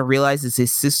 he kind of realizes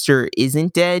his sister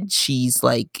isn't dead. She's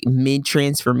like mid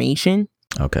transformation.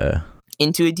 Okay.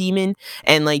 Into a demon,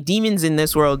 and like demons in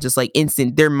this world just like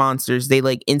they're monsters. They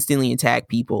like instantly attack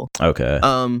people. Okay.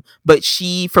 But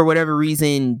she, for whatever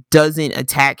reason, doesn't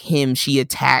attack him. She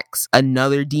attacks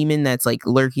another demon that's like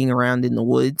lurking around in the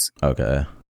woods. Okay.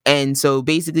 And so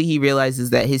basically he realizes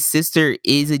that his sister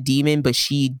is a demon, but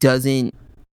she doesn't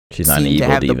She's not an evil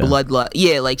to have demon. the bloodlust.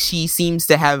 Yeah, like she seems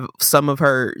to have some of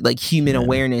her like human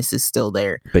awareness is still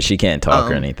there. But she can't talk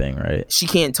or anything, right? She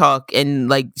can't talk, and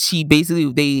like she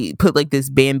basically they put like this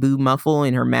bamboo muffle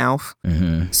in her mouth,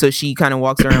 so she kind of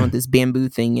walks around with this bamboo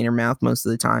thing in her mouth most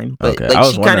of the time. But okay, like, I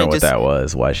was she wondering what that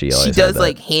was. Why she always does had that.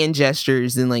 like hand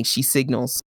gestures and like she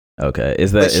signals. Okay,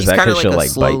 is that because she'll like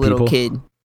slow bite little people? Kid.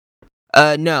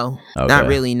 No, Okay. not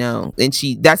really. No, and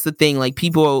that's the thing. Like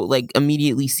people like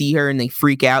immediately see her and they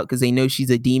freak out because they know she's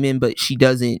a demon, but she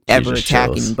doesn't ever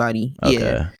attack anybody. Okay.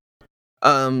 Yeah.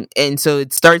 And so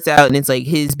it starts out and it's like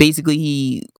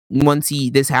once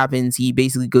this happens, he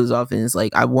basically goes off and is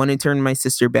like, I want to turn my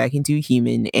sister back into a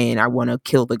human and I want to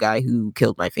kill the guy who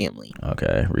killed my family.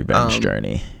 Okay, revenge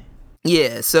journey.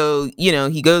 Yeah, so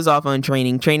he goes off on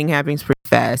training. Training happens pretty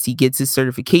fast. He gets his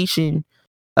certification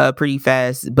pretty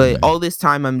fast, but all this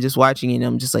time I'm just watching it and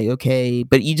I'm just like, okay,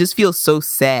 but you just feel so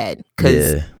sad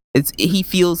because he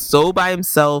feels so by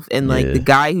himself, and like the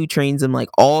guy who trains him, like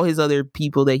all his other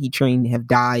people that he trained have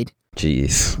died.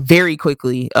 Jeez. Very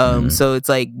quickly. So it's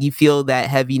like you feel that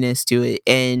heaviness to it.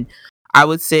 And I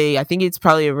would say I think it's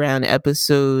probably around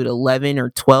episode 11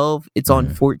 or 12. It's on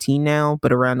 14 now,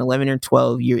 but around 11 or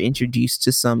 12 you're introduced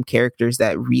to some characters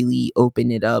that really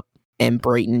open it up and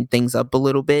brighten things up a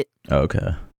little bit.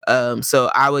 Okay. So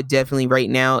I would definitely right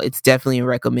now it's definitely a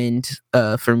recommend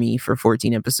for me for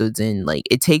 14 episodes in. Like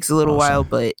it takes a little while,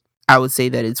 but I would say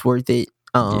that it's worth it.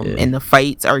 And the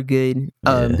fights are good.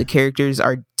 The characters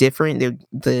are different.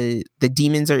 The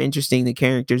demons are interesting. The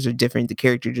characters are different. The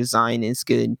character design is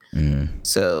good.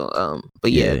 So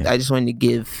but I just wanted to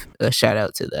give a shout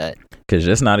out to that. Because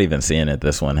just not even seeing it,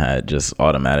 this one had just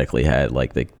automatically had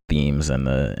like the themes and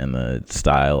the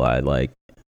style I like.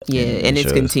 Yeah, and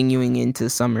it's continuing into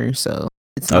summer, so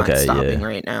it's not stopping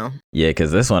right now. Yeah,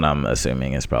 because this one I'm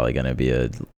assuming is probably going to be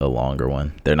a longer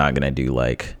one. They're not going to do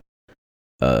like,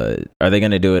 are they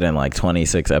going to do it in like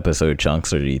 26 episode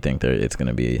chunks, or do you think it's going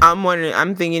to be?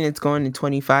 I'm thinking it's going to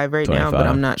 25 right 25? Now, but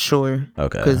I'm not sure.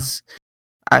 Okay. Because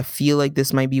I feel like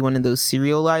this might be one of those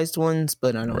serialized ones,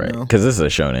 but I don't know. Because this is a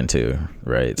shonen too,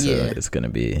 right? So it's going to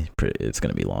be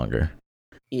longer.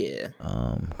 Yeah.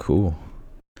 Cool.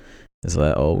 Is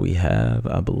that all we have?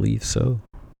 I believe so.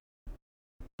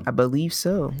 All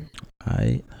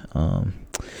right.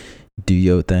 Do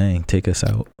your thing. Take us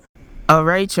out. All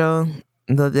right, y'all.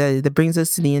 That brings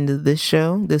us to the end of this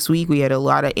show. This week we had a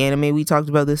lot of anime we talked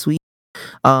about this week.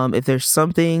 If there's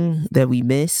something that we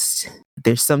missed, if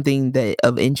there's something that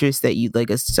of interest that you'd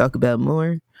like us to talk about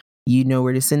more, you know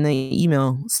where to send the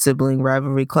email,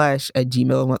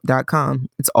 siblingrivalryclash@gmail.com.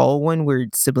 It's all one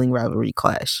word,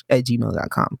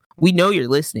 siblingrivalryclash@gmail.com. We know you're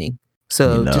listening,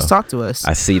 so just talk to us.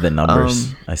 I see the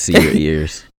numbers. I see your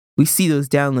ears. We see those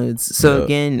downloads. So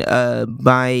again,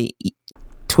 my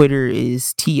Twitter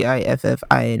is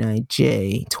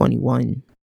TIFFINIJ21.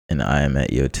 And I am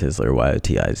at YoTizzler,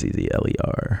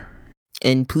 YOTIZZLER.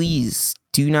 And please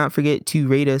do not forget to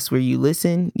rate us where you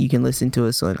listen. You can listen to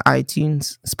us on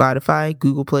iTunes, Spotify,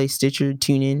 Google Play, Stitcher,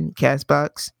 TuneIn,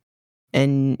 CastBox.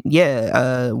 And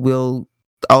we'll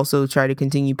also try to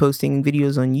continue posting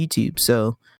videos on YouTube.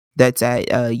 So that's at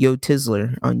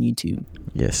YoTizzler on YouTube.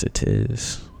 Yes, it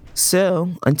is.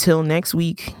 So until next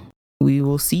week, we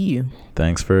will see you.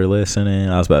 Thanks for listening.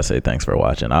 I was about to say thanks for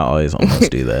watching. I always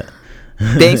almost do that.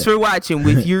 Thanks for watching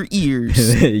with your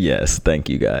ears. Yes, thank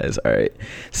you guys. All right.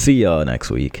 See y'all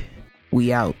next week.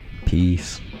 We out.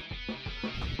 Peace.